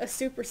not a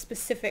super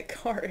specific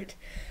card.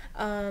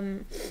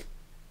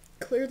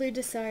 Clearly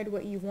decide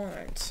what you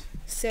want.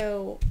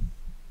 So,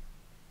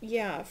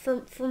 yeah,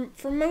 for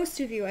most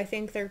of you, I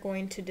think they're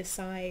going to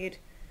decide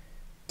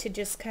to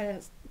just kind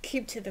of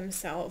keep to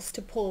themselves,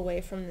 to pull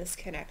away from this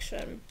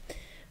connection.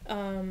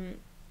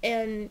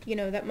 And, you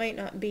know, that might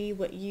not be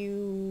what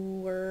you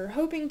were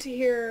hoping to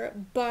hear,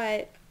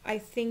 but I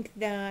think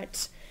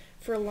that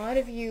for a lot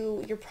of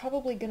you, you're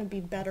probably going to be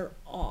better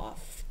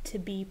off, to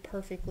be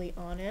perfectly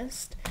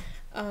honest.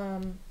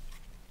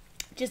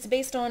 Just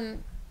based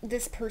on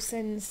this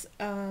person's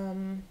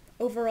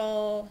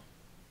overall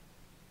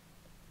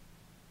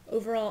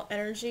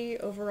energy,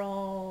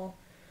 overall,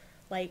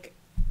 like,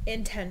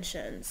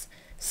 intentions.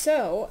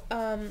 So,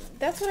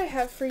 that's what I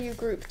have for you,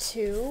 group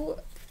 2.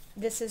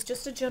 This is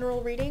just a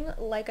general reading,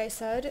 like I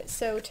said,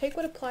 so take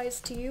what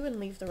applies to you and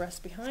leave the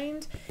rest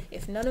behind.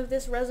 If none of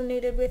this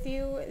resonated with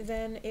you,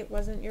 then it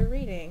wasn't your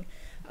reading.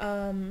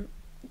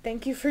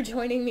 Thank you for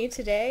joining me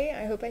today.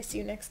 I hope I see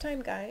you next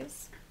time,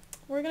 guys.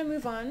 We're going to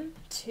move on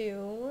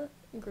to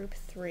group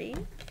 3.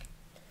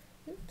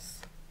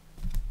 Oops.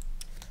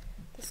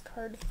 This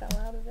card fell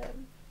out of it.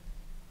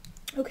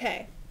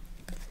 Okay.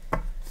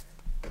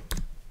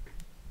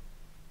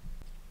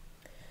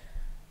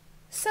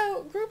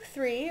 So, group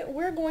 3,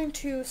 we're going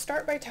to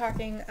start by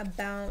talking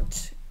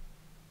about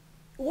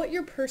what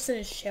your person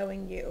is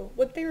showing you,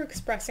 what they're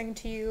expressing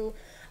to you,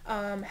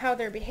 how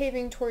they're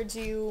behaving towards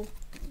you,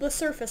 the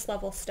surface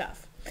level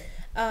stuff.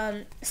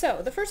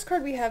 So, the first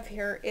card we have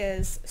here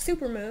is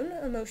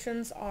Supermoon.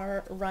 Emotions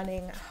are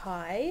running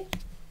high.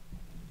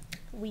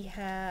 We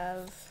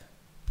have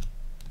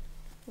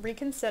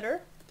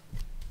Reconsider.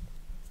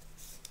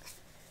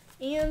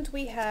 And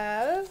we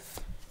have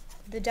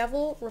the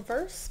Devil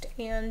reversed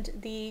and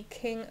the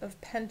King of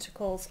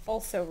Pentacles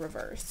also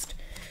reversed.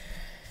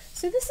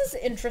 So this is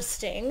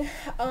interesting.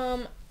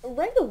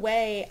 Right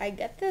away, I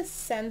get this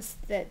sense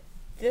that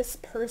this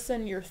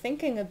person you're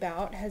thinking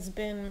about has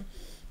been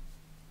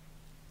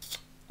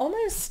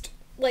almost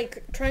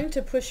like trying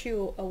to push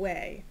you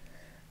away.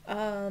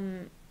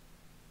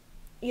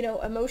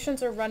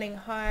 Emotions are running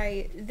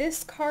high.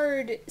 This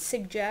card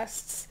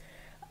suggests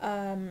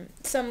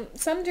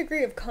some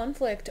degree of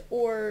conflict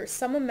or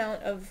some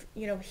amount of,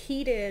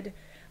 heated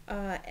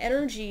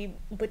energy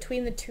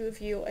between the two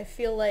of you. I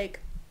feel like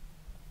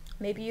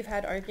maybe you've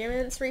had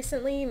arguments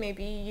recently.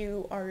 Maybe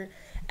you are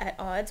at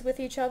odds with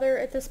each other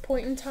at this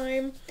point in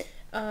time.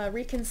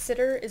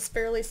 Reconsider is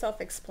fairly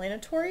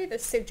self-explanatory.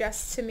 This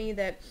suggests to me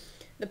that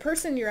the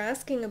person you're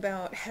asking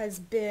about has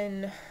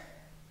been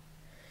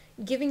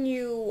giving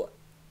you,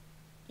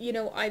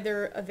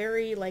 either a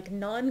very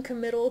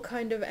non-committal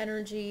kind of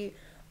energy,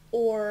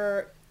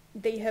 or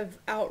they have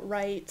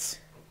outright,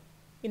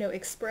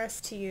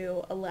 expressed to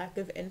you a lack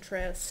of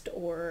interest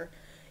or,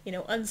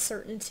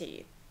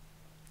 uncertainty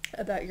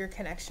about your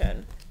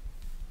connection.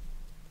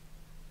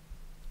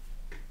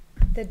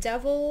 The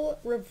Devil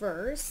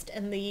reversed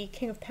and the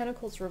King of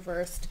Pentacles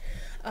reversed.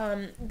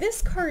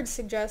 This card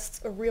suggests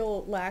a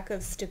real lack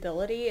of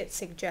stability. It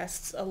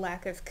suggests a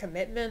lack of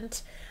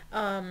commitment.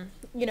 In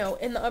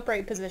the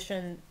upright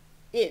position,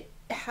 it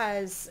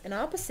has an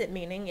opposite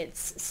meaning.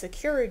 It's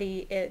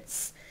security.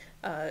 It's,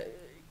 a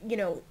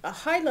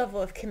high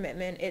level of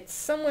commitment. It's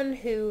someone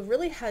who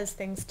really has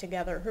things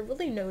together, who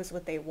really knows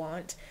what they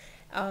want.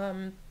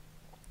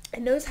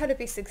 And knows how to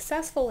be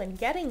successful in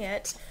getting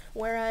it,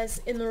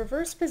 whereas in the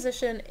reverse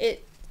position,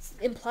 it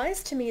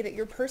implies to me that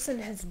your person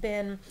has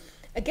been,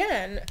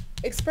 again,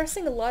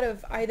 expressing a lot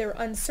of either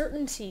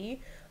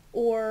uncertainty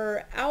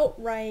or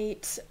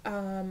outright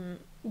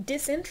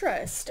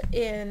disinterest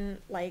in,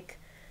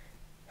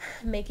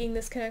 making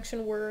this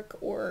connection work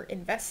or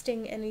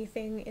investing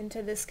anything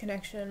into this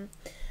connection.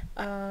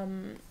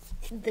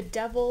 The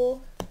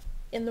Devil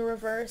in the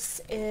reverse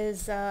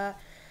is...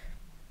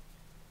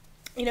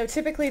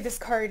 typically this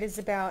card is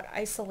about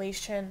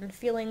isolation,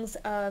 feelings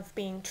of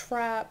being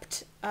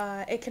trapped.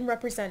 It can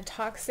represent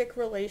toxic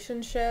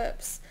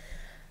relationships,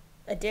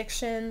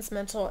 addictions,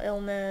 mental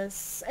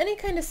illness, any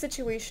kind of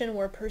situation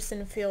where a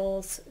person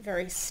feels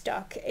very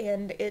stuck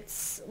and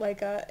it's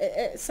like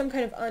some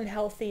kind of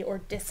unhealthy or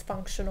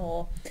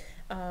dysfunctional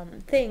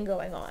thing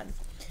going on.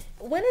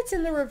 When it's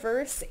in the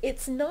reverse,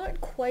 it's not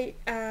quite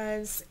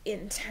as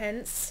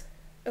intense,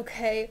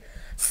 okay?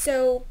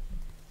 So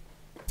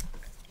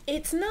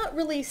it's not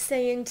really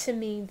saying to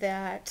me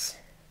that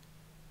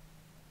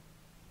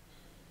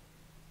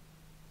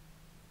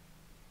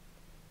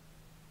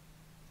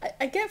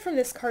I get from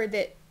this card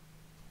that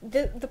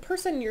the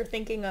person you're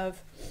thinking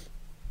of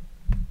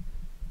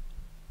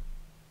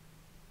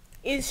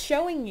is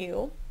showing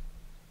you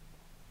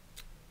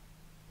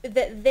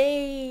that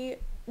they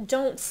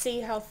don't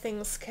see how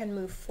things can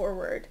move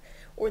forward,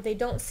 or they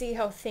don't see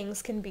how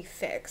things can be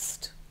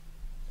fixed,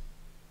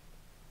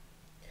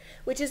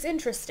 which is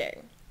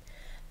interesting.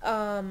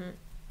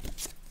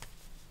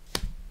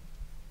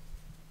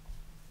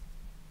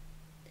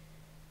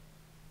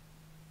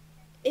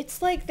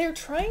 It's like they're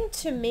trying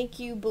to make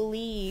you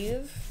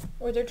believe,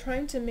 or they're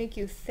trying to make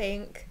you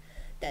think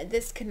that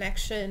this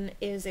connection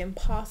is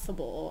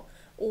impossible,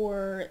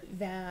 or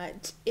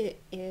that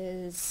it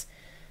is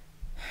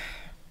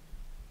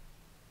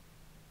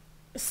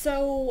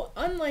so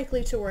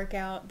unlikely to work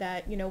out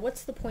that,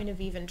 what's the point of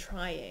even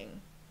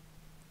trying?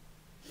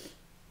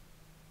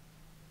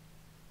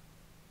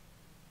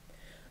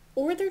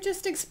 Or they're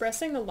just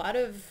expressing a lot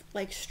of,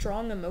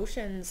 strong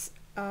emotions,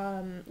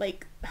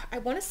 I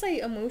want to say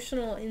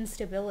emotional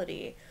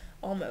instability,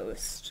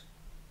 almost.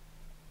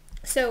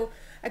 So,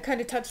 I kind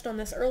of touched on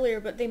this earlier,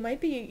 but they might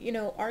be,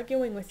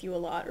 arguing with you a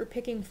lot, or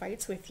picking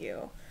fights with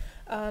you.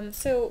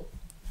 So,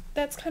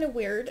 that's kind of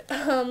weird.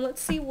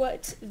 Let's see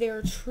what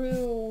their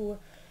true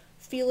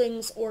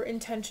feelings or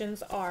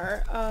intentions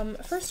are.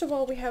 First of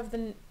all, we have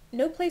the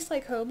No Place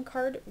Like Home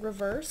card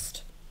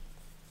reversed.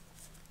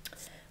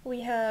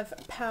 We have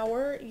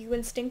power. You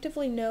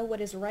instinctively know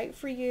what is right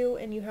for you,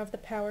 and you have the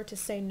power to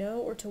say no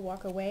or to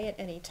walk away at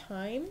any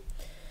time.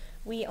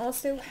 We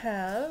also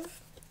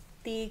have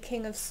the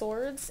King of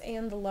Swords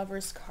and the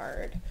Lover's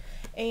card.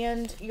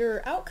 And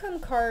your outcome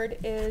card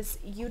is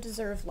You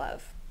Deserve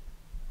Love.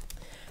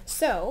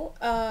 So,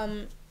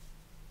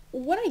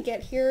 what I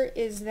get here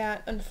is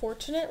that,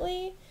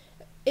 unfortunately,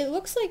 it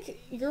looks like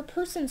your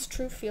person's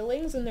true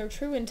feelings and their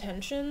true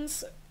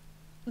intentions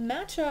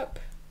match up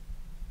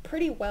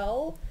pretty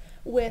well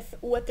with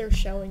what they're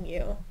showing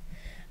you.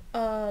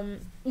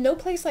 No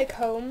Place Like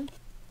Home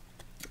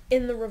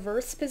in the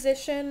reverse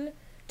position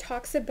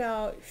talks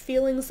about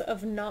feelings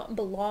of not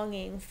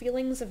belonging,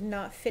 feelings of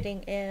not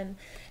fitting in.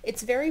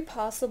 It's very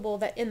possible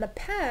that in the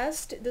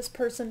past, this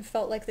person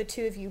felt like the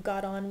two of you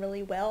got on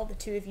really well, the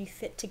two of you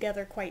fit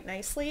together quite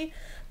nicely,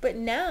 but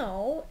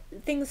now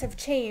things have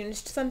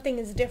changed, something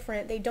is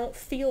different, they don't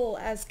feel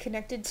as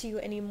connected to you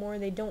anymore,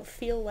 they don't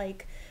feel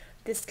like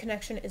this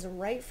connection is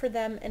right for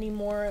them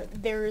anymore,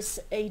 there's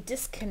a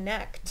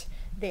disconnect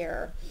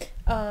there.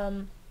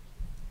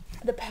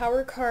 The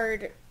Power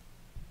card,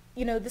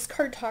 you know, this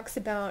card talks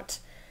about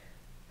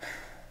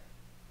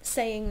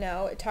saying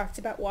no. It talks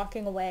about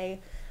walking away,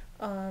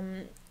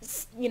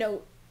 you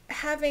know,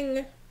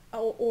 having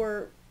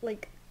or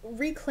like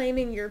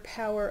reclaiming your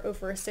power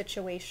over a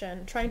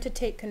situation, trying to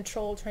take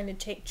control, trying to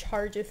take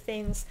charge of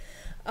things.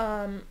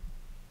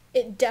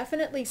 It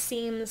definitely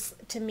seems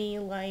to me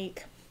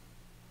like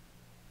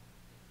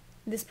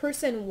this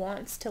person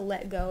wants to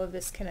let go of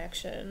this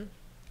connection.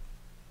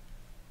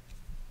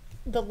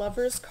 The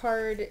Lover's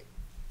card,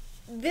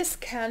 this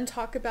can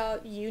talk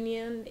about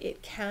union,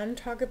 it can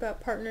talk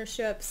about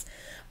partnerships,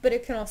 but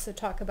it can also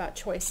talk about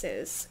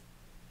choices.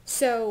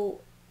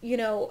 So, you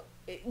know,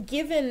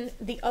 given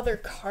the other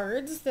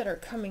cards that are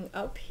coming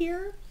up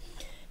here,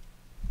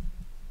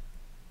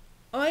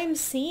 I'm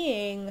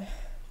seeing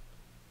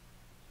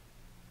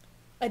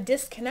a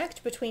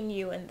disconnect between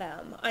you and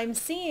them. I'm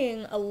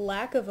seeing a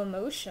lack of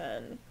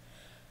emotion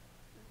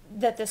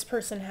that this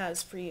person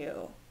has for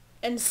you.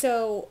 And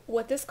so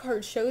what this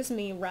card shows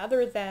me,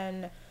 rather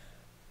than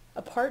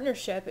a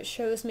partnership, it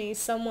shows me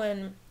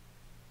someone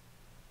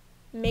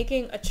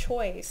making a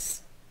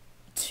choice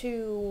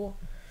to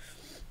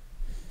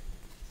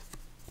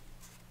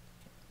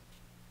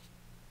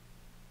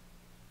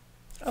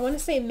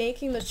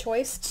making the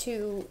choice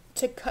to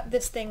cut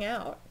this thing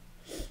out.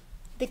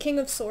 The King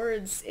of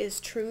Swords is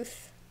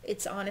truth,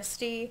 it's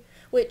honesty,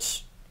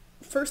 which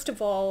first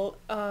of all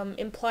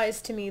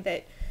implies to me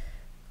that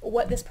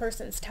what this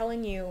person's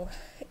telling you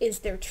is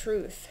their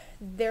truth.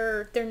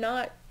 They're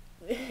not,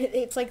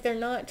 it's like they're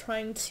not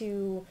trying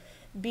to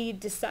be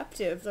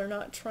deceptive. They're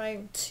not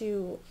trying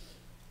to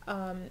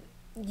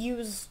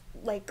use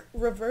like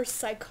reverse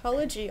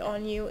psychology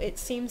on you. It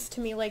seems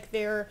to me like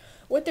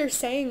what they're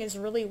saying is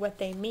really what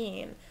they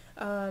mean.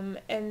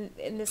 And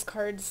this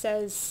card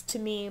says to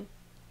me,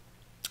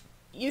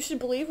 you should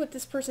believe what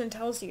this person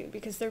tells you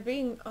because they're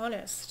being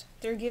honest.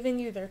 They're giving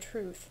you their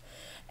truth.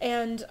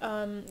 And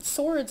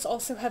swords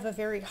also have a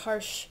very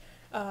harsh,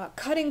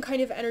 cutting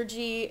kind of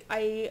energy.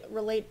 I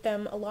relate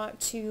them a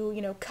lot to,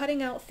 you know,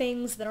 cutting out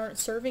things that aren't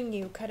serving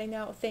you, cutting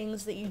out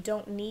things that you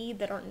don't need,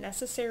 that aren't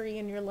necessary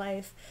in your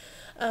life.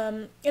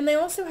 And they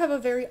also have a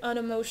very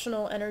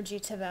unemotional energy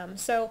to them.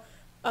 So,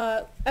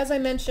 as I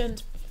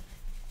mentioned,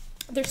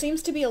 there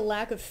seems to be a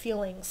lack of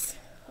feelings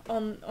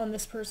on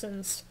this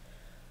person's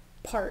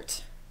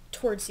part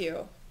towards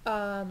you.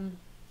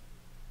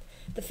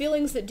 The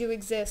feelings that do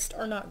exist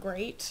are not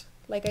great.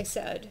 Like I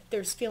said,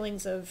 there's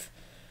feelings of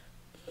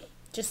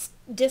just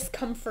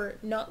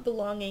discomfort, not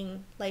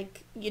belonging,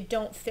 like you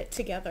don't fit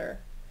together.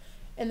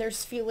 And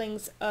there's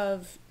feelings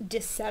of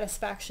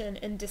dissatisfaction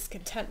and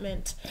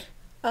discontentment.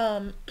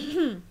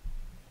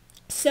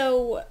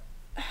 So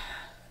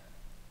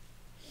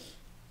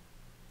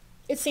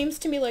it seems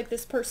to me like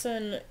this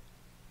person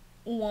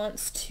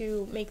wants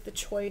to make the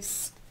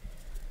choice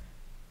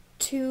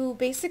to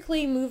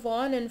basically move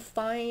on and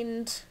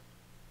find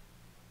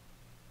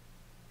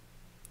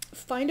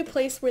a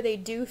place where they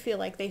do feel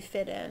like they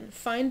fit in.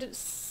 Find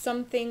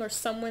something or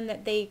someone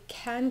that they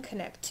can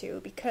connect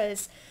to,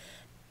 because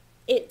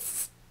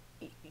it's,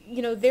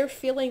 you know, they're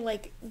feeling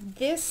like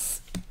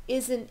this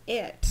isn't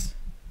it.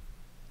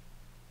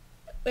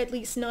 At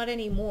least not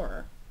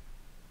anymore.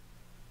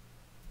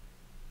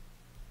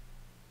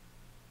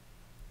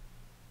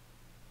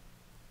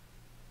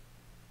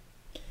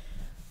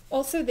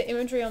 Also, the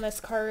imagery on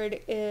this card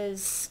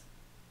is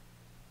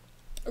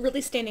really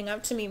standing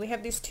out to me. We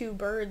have these two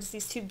birds,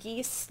 these two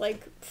geese,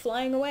 like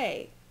flying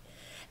away.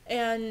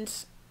 And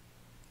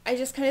I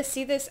just kind of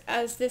see this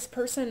as this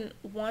person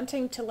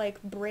wanting to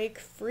like break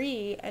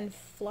free and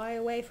fly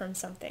away from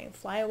something,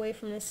 fly away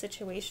from this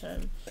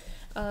situation.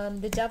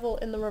 The Devil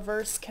in the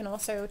reverse can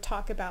also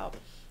talk about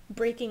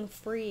breaking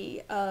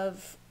free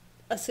of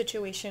a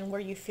situation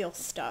where you feel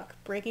stuck,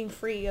 breaking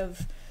free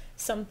of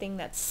something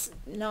that's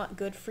not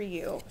good for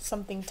you,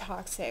 something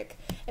toxic.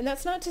 And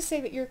that's not to say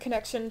that your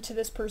connection to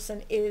this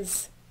person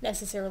is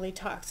necessarily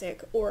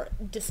toxic or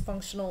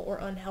dysfunctional or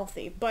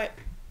unhealthy, but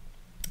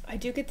I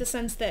do get the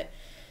sense that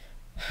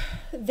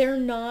they're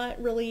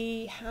not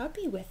really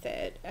happy with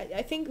it.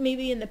 I think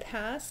maybe in the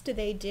past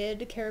they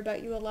did care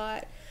about you a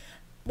lot.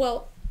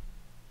 Well,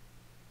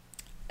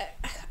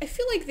 I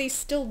feel like they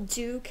still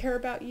do care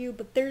about you,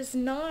 but there's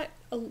not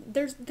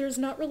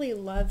really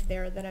love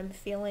there that I'm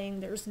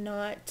feeling. There's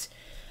not,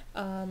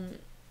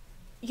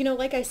 you know,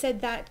 like I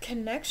said, that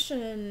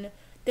connection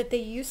that they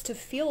used to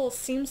feel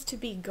seems to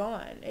be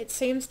gone. It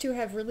seems to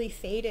have really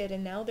faded,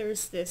 and now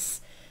there's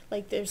this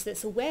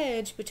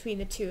wedge between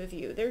the two of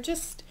you.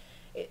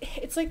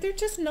 It's like they're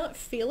just not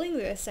feeling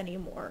this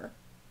anymore.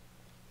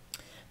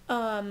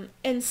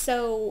 And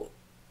so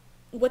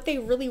what they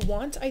really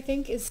want, I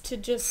think, is to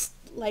just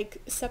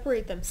like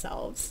separate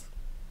themselves.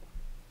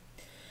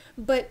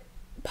 But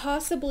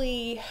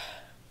possibly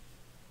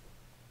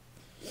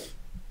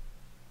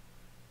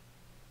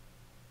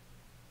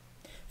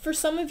for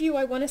some of you,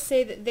 I want to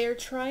say that they're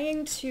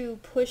trying to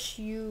push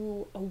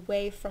you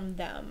away from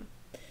them.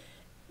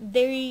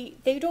 They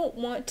don't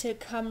want to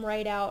come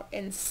right out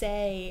and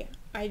say,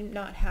 I'm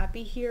not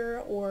happy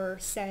here, or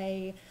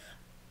say,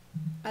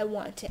 I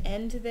want to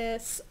end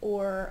this,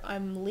 or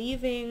I'm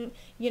leaving.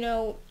 You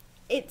know,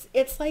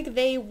 it's like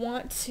they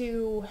want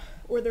to,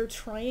 or they're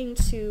trying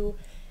to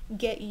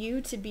get you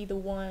to be the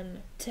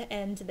one to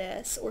end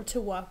this or to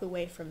walk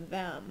away from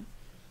them,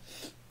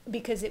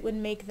 because it would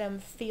make them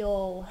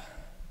feel,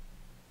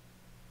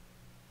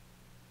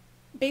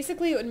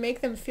 basically it would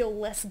make them feel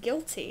less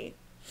guilty.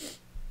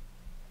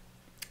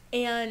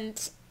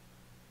 And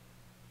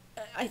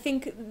I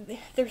think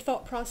their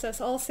thought process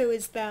also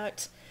is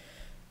that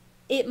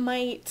it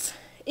might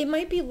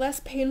be less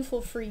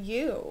painful for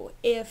you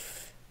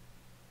if,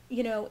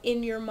 you know,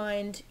 in your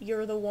mind,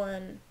 you're the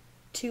one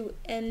to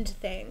end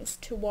things,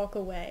 to walk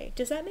away.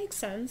 Does that make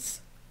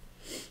sense?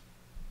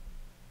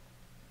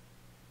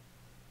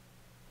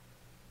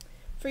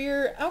 For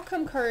your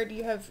outcome card,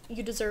 you have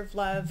You Deserve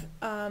Love.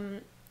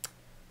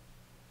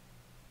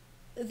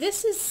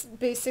 This is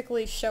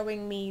basically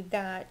showing me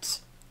that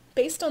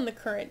based on the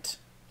current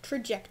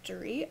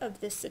trajectory of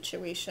this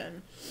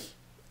situation,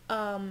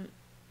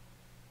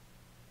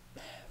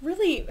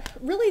 really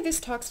this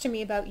talks to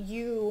me about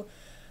you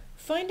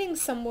finding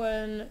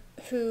someone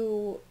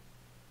who,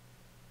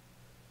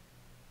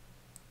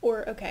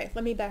 or okay,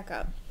 let me back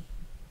up.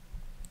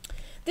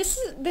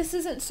 This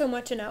isn't so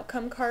much an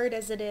outcome card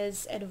as it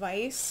is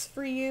advice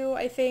for you,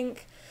 I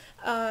think.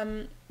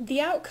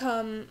 The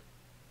outcome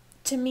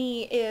to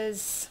me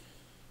is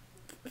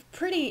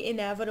pretty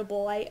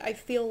inevitable. I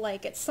feel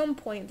like at some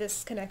point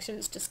this connection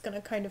is just going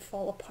to kind of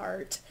fall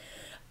apart.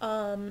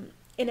 And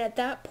at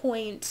that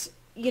point,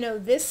 you know,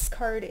 this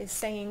card is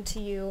saying to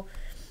you,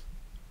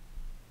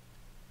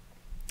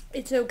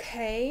 it's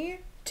okay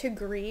to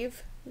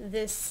grieve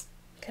this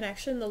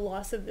connection, the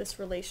loss of this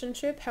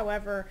relationship.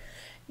 However,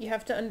 you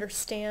have to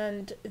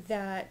understand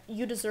that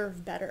you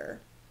deserve better.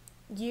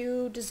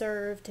 You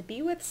deserve to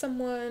be with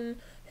someone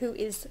who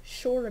is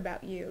sure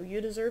about you. You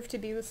deserve to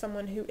be with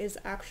someone who is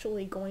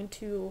actually going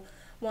to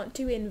want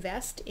to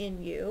invest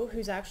in you,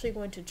 who's actually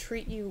going to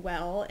treat you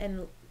well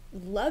and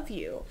love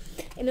you.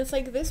 And it's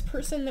like this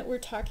person that we're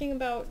talking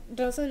about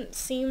doesn't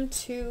seem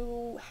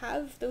to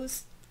have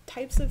those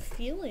types of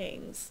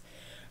feelings.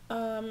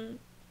 And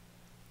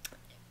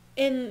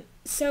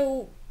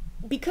so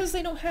because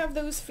they don't have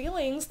those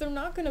feelings, they're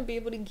not going to be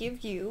able to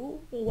give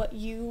you what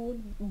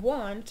you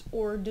want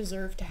or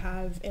deserve to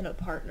have in a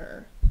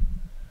partner.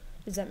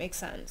 Does that make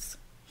sense?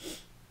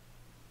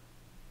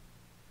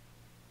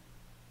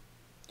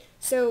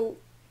 So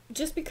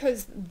just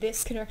because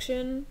this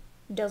connection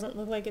doesn't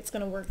look like it's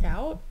going to work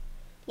out,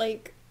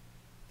 like,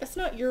 that's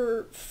not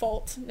your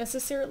fault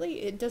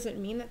necessarily. It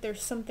doesn't mean that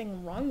there's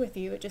something wrong with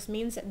you. It just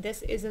means that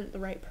this isn't the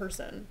right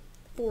person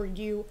for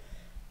you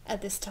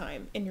at this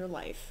time in your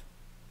life.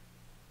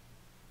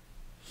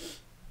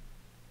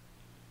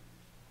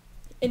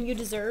 And you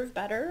deserve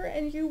better,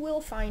 and you will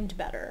find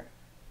better.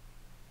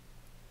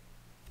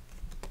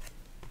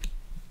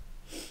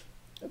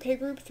 Okay,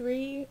 group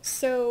 3.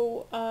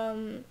 So,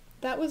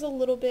 that was a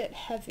little bit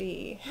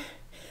heavy.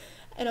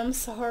 And I'm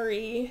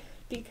sorry,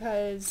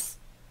 because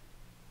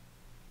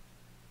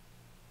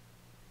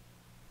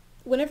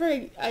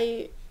whenever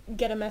I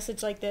get a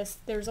message like this,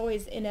 there's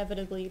always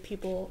inevitably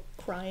people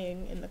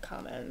crying in the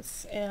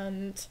comments,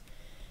 and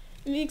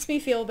it makes me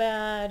feel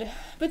bad.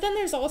 But then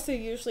there's also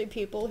usually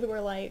people who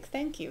are like,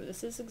 thank you,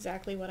 this is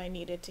exactly what I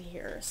needed to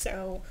hear.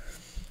 So,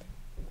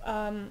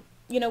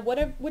 you know,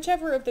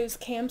 whichever of those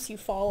camps you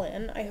fall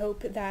in, I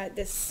hope that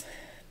this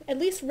at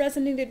least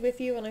resonated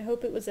with you, and I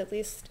hope it was at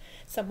least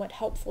somewhat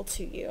helpful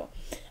to you.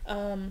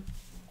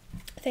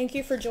 Thank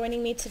you for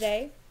joining me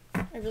today.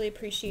 I really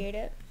appreciate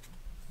it.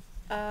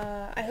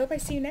 I hope I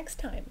see you next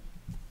time.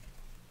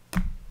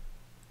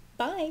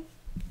 Bye.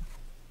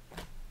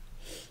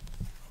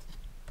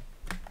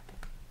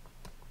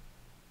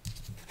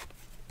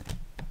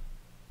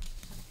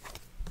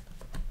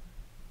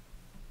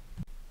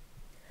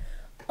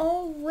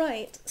 All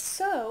right,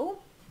 so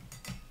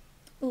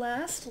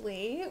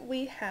lastly,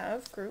 we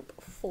have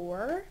group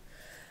 4.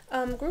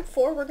 Group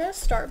 4, we're going to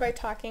start by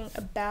talking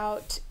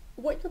about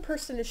what your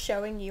person is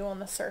showing you on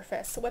the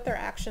surface, what their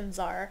actions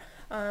are,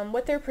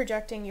 what they're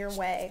projecting your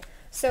way.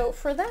 So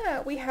for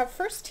that, we have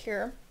first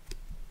here,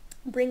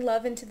 bring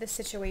love into the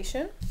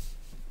situation.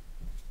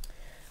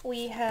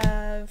 We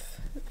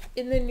have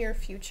in the near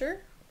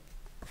future,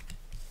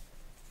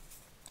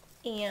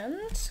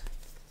 and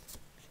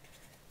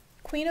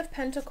Queen of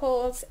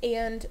Pentacles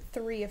and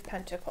 3 of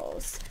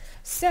Pentacles.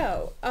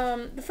 So,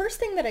 the first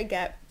thing that I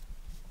get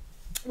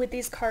with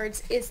these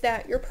cards is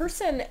that your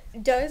person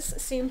does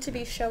seem to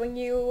be showing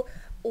you,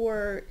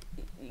 or,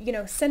 you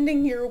know,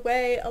 sending your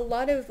way a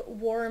lot of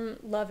warm,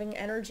 loving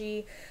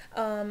energy,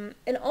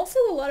 and also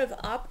a lot of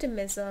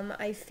optimism.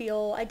 I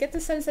get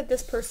the sense that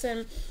this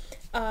person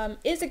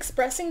is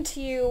expressing to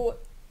you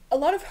a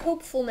lot of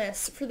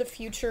hopefulness for the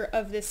future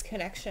of this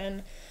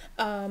connection.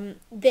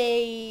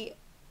 They,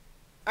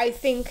 I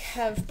think,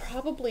 have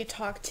probably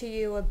talked to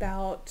you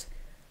about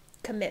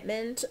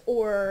commitment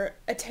or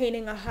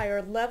attaining a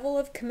higher level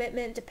of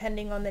commitment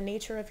depending on the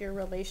nature of your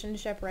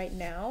relationship right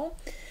now.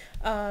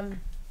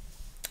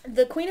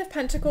 The Queen of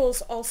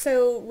Pentacles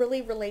also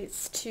really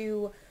relates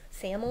to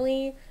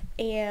family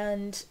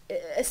and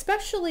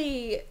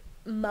especially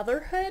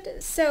motherhood.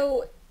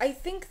 So I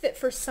think that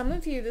for some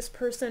of you, this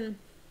person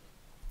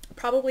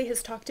probably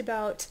has talked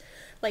about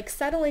like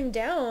settling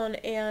down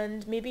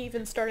and maybe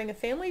even starting a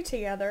family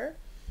together.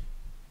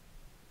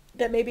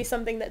 That may be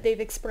something that they've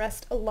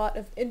expressed a lot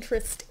of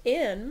interest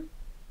in.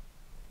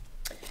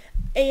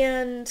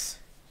 And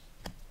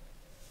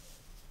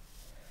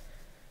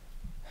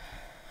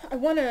I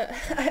want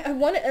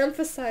to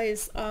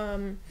emphasize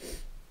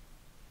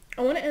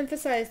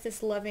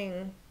this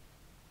loving,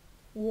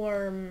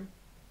 warm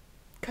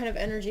kind of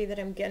energy that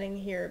I'm getting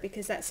here,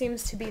 because that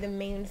seems to be the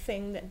main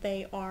thing that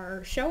they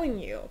are showing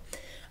you.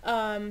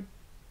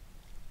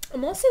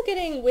 I'm also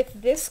getting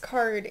with this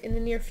card in the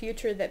near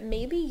future that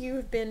maybe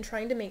you've been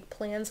trying to make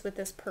plans with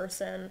this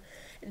person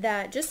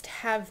that just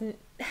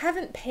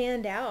haven't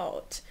panned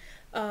out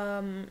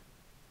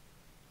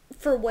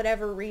for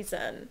whatever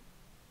reason.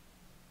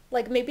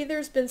 Like maybe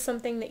there's been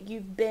something that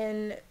you've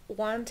been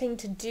wanting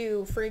to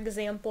do. For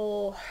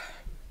example,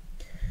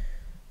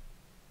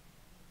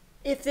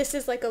 if this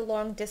is like a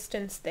long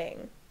distance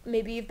thing,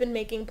 maybe you've been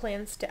making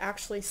plans to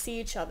actually see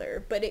each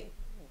other, but it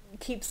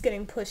keeps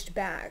getting pushed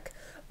back.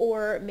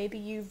 Or maybe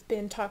you've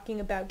been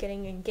talking about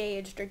getting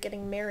engaged or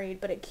getting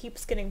married, but it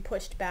keeps getting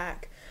pushed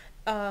back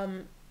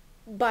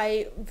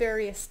by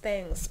various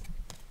things.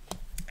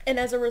 And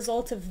as a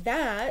result of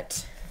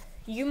that,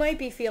 you might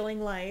be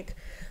feeling like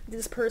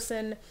this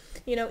person,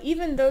 you know,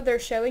 even though they're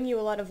showing you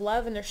a lot of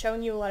love and they're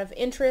showing you a lot of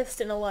interest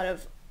and a lot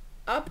of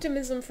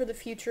optimism for the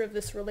future of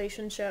this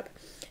relationship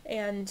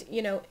and,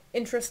 you know,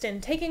 interest in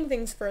taking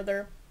things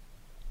further,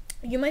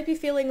 you might be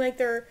feeling like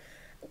they're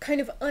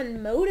kind of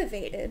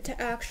unmotivated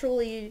to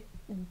actually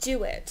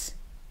do it.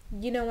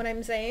 You know what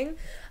I'm saying?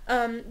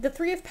 The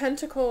Three of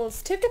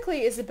Pentacles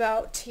typically is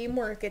about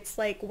teamwork. It's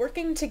like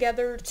working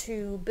together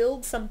to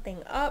build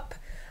something up.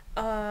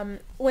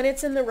 When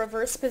it's in the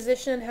reverse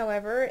position,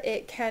 however,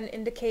 it can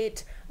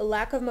indicate a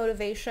lack of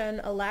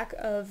motivation, a lack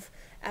of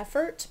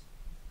effort.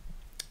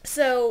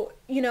 So,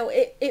 you know,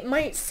 it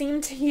might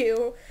seem to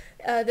you,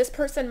 this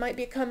person might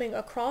be coming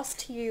across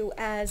to you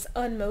as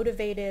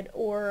unmotivated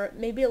or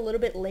maybe a little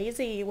bit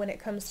lazy when it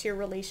comes to your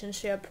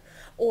relationship,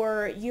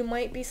 or you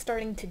might be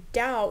starting to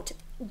doubt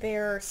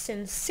their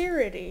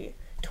sincerity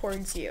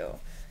towards you.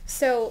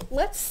 So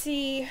let's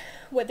see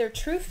what their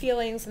true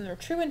feelings and their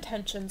true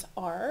intentions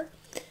are.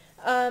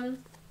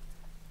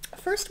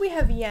 First we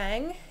have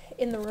Yang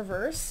in the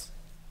reverse.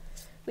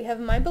 We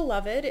have My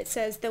Beloved. It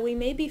says, though we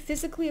may be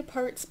physically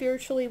apart,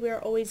 spiritually we are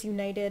always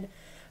united.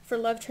 For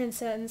love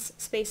transcends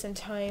space and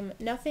time.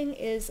 Nothing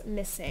is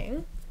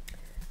missing.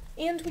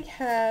 And we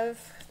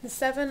have the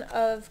Seven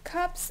of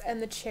Cups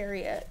and the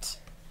Chariot.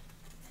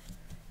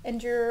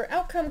 And your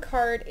outcome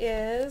card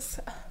is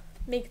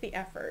make the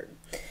effort.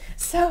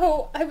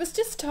 So I was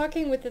just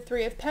talking with the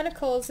Three of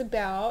Pentacles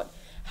about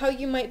how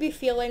you might be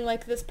feeling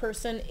like this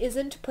person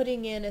isn't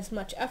putting in as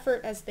much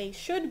effort as they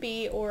should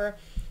be or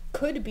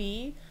could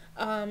be,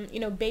 you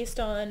know, based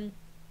on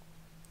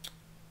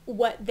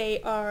what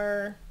they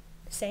are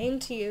saying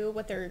to you,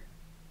 what they're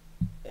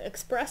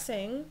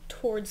expressing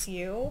towards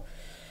you.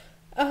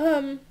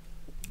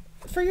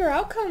 For your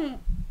outcome,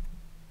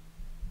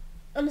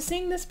 I'm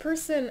seeing this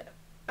person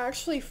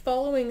actually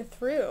following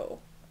through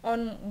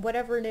on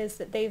whatever it is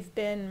that they've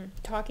been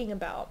talking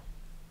about,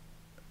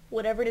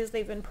 whatever it is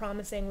they've been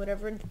promising,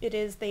 whatever it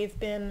is they've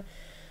been,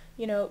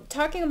 you know,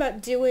 talking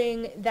about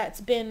doing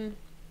that's been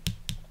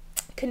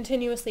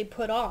continuously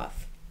put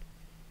off.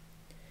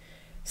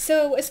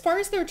 So as far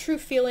as their true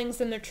feelings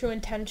and their true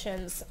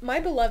intentions, My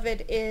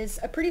Beloved is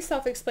a pretty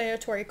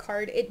self-explanatory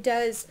card. It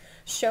does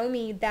show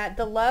me that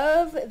the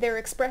love they're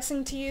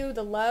expressing to you,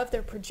 the love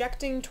they're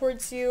projecting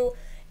towards you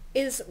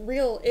is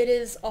real. It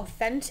is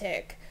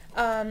authentic.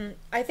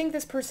 I think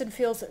this person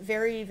feels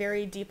very,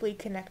 very deeply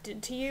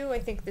connected to you. I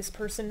think this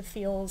person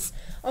feels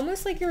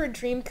almost like you're a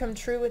dream come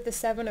true with the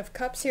Seven of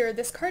Cups here.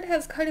 This card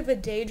has kind of a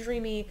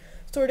daydreamy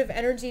sort of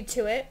energy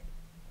to it.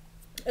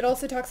 It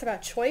also talks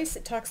about choice.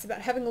 It talks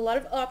about having a lot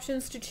of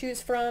options to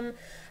choose from,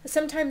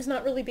 sometimes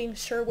not really being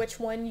sure which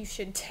one you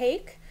should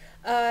take.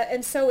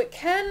 And so it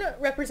can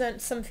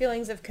represent some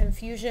feelings of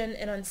confusion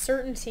and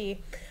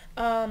uncertainty.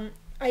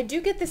 I do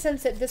get the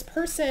sense that this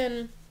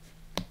person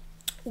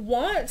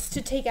wants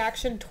to take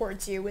action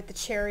towards you with the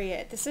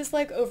Chariot. This is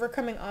like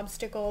overcoming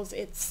obstacles.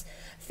 It's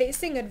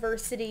facing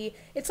adversity.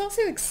 It's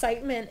also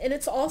excitement. And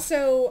it's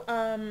also,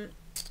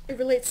 it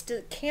relates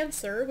to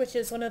Cancer, which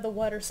is one of the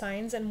water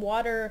signs. And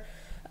water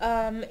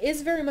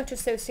is very much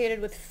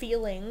associated with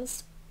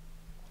feelings.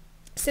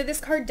 So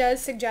this card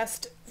does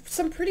suggest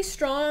some pretty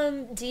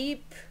strong,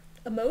 deep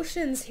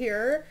emotions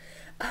here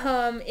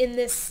in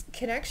this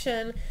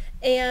connection.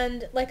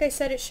 And like I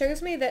said, it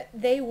shows me that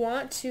they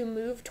want to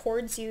move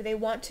towards you. They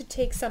want to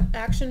take some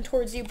action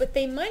towards you, but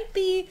they might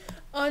be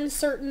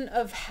uncertain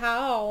of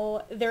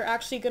how they're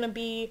actually going to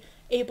be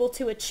able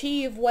to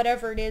achieve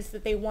whatever it is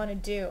that they want to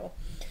do.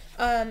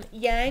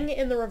 Yang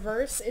in the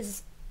reverse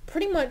is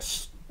pretty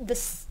much the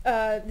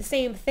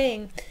same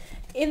thing.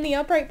 In the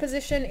upright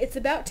position, it's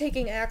about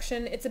taking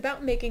action. It's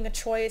about making a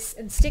choice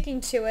and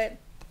sticking to it.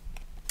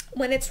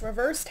 When it's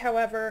reversed,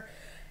 however,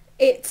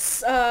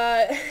 it's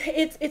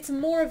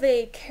more of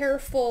a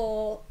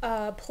careful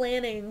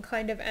planning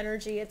kind of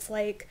energy. It's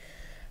like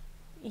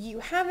you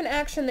have an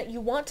action that you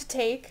want to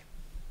take,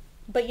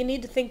 but you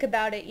need to think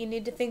about it. You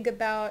need to think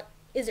about,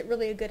 is it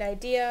really a good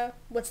idea?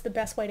 What's the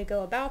best way to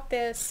go about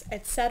this,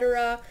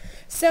 etc.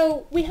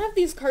 So we have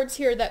these cards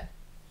here that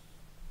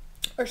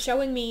are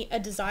showing me a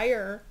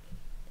desire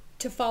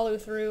to follow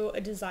through,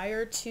 a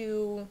desire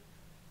to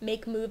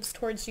make moves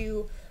towards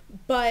you,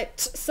 but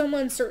some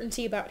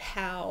uncertainty about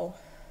how.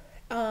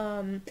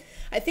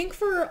 I think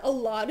for a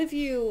lot of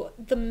you,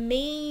 the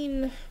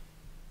main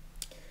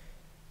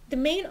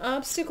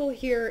obstacle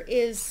here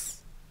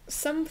is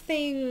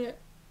something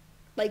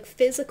like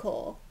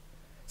physical.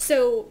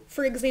 So,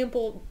 for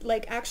example,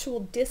 like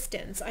actual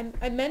distance.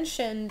 I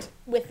mentioned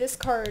with this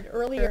card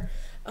earlier,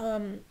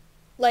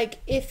 like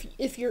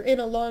if you're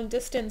in a long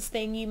distance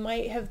thing, you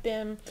might have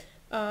been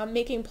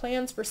making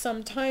plans for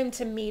some time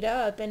to meet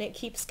up and it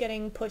keeps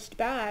getting pushed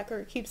back or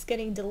it keeps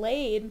getting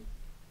delayed.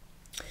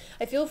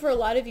 I feel for a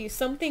lot of you,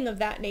 something of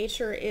that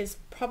nature is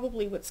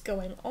probably what's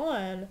going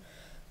on.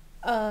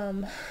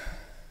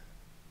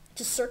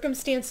 Just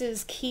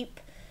circumstances keep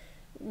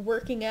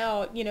working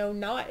out, you know,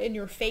 not in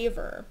your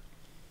favor.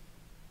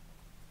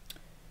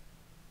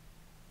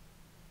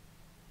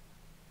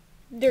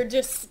 They're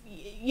just,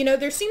 you know,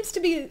 there seems to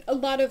be a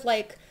lot of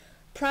like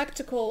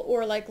practical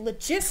or like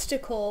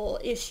logistical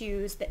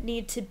issues that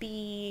need to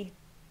be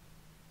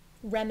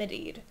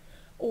remedied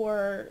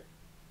or,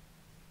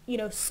 you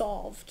know,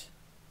 solved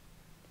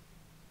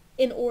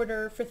in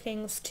order for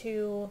things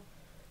to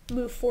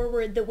move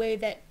forward the way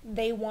that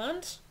they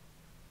want,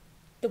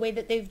 the way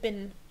that they've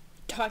been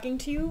talking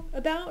to you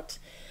about.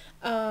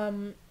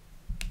 Like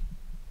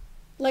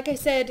I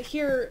said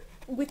here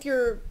with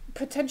your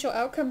potential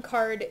outcome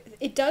card,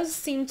 it does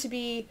seem to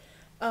be,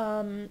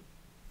 it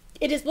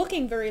is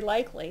looking very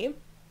likely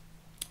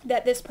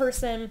that this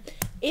person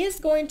is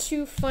going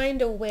to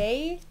find a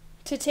way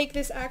to take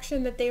this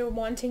action that they are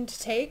wanting to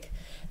take.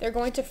 They're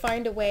going to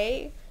find a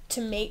way to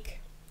make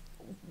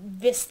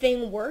this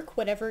thing work,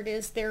 whatever it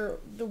is they're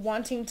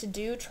wanting to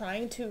do,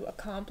 trying to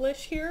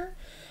accomplish here.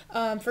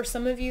 For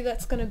some of you,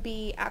 that's going to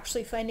be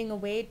actually finding a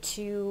way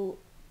to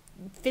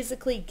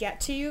physically get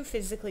to you,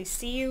 physically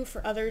see you.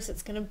 For others,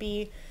 it's going to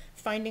be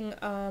finding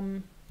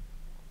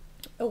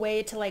a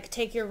way to like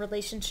take your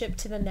relationship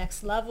to the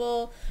next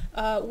level.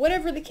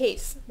 Whatever the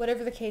case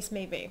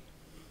may be.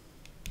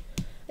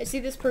 I see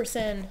this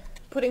person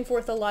putting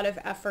forth a lot of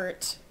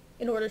effort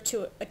in order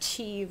to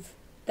achieve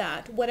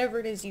that, whatever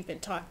it is you've been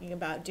talking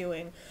about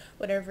doing,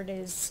 whatever it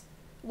is,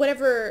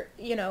 whatever,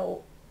 you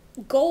know,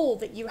 goal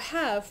that you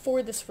have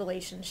for this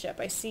relationship.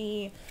 I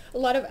see a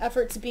lot of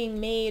efforts being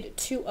made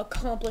to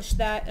accomplish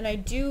that, and I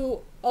do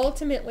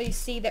ultimately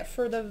see that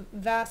for the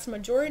vast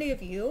majority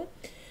of you,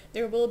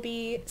 there will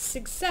be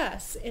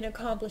success in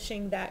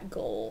accomplishing that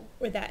goal,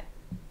 or that,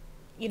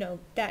 you know,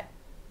 that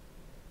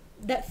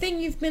thing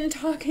you've been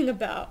talking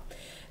about,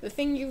 the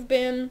thing you've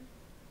been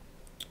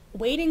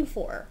waiting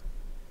for.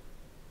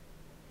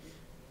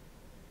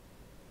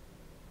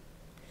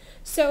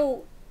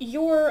 So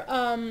your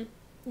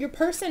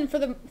person, for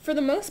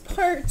the most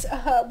part,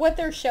 what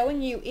they're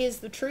showing you is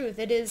the truth.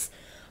 It is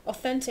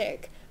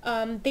authentic.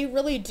 They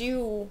really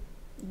do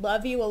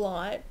love you a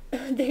lot.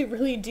 They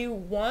really do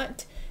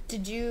want to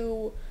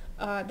do,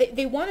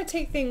 they want to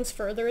take things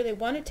further. They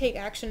want to take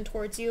action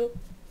towards you.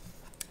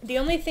 The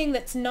only thing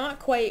that's not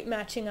quite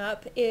matching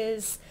up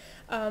is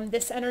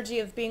this energy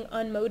of being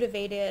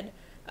unmotivated.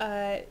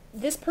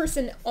 This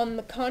person, on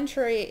the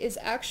contrary, is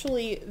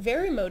actually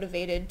very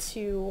motivated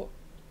to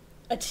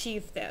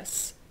achieve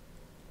this.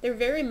 They're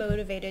very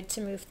motivated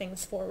to move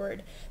things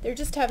forward. They're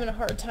just having a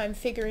hard time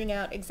figuring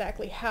out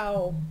exactly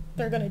how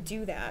they're going to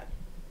do that.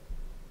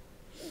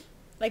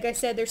 Like I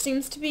said, there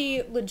seems to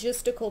be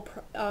logistical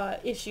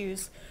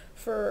issues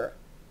for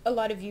a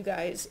lot of you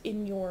guys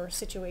in your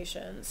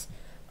situations,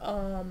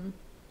 that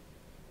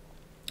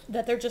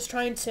they're just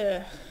trying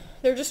to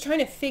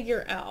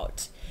figure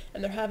out,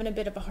 and they're having a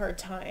bit of a hard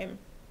time.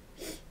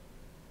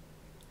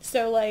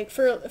 So like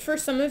for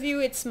some of you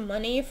it's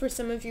money, for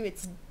some of you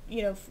it's,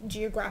 you know,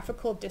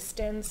 geographical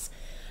distance,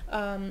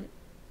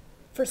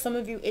 for some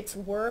of you it's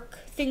work,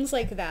 things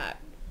like that,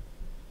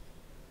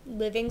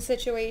 living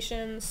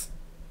situations.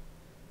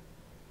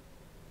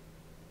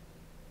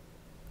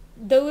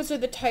 Those are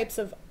the types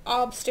of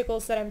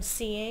obstacles that I'm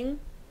seeing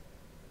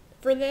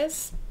for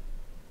this,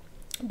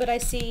 but I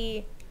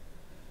see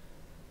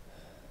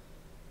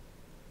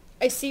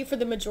for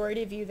the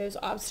majority of you those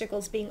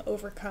obstacles being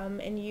overcome,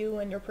 and you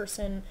and your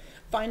person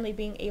finally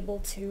being able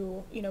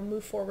to, you know,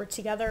 move forward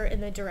together in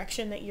the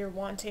direction that you're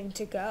wanting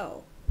to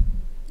go.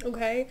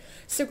 Okay,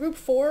 so group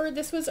 4,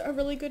 this was a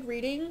really good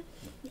reading.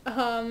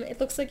 It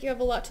looks like you have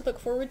a lot to look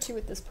forward to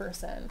with this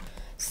person.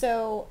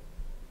 So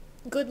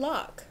good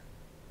luck.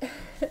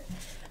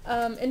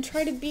 and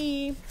try to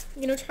be,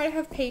 try to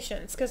have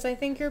patience, because I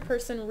think your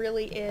person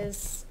really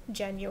is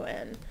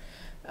genuine.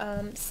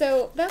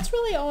 So that's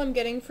really all I'm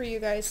getting for you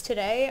guys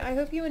today. I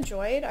hope you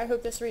enjoyed. I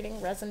hope this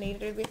reading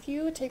resonated with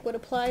you. Take what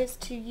applies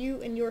to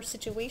you and your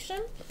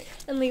situation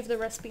and leave the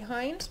rest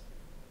behind.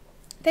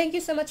 Thank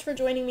you so much for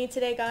joining me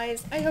today,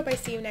 guys. I hope I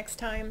see you next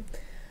time.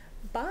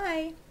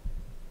 Bye!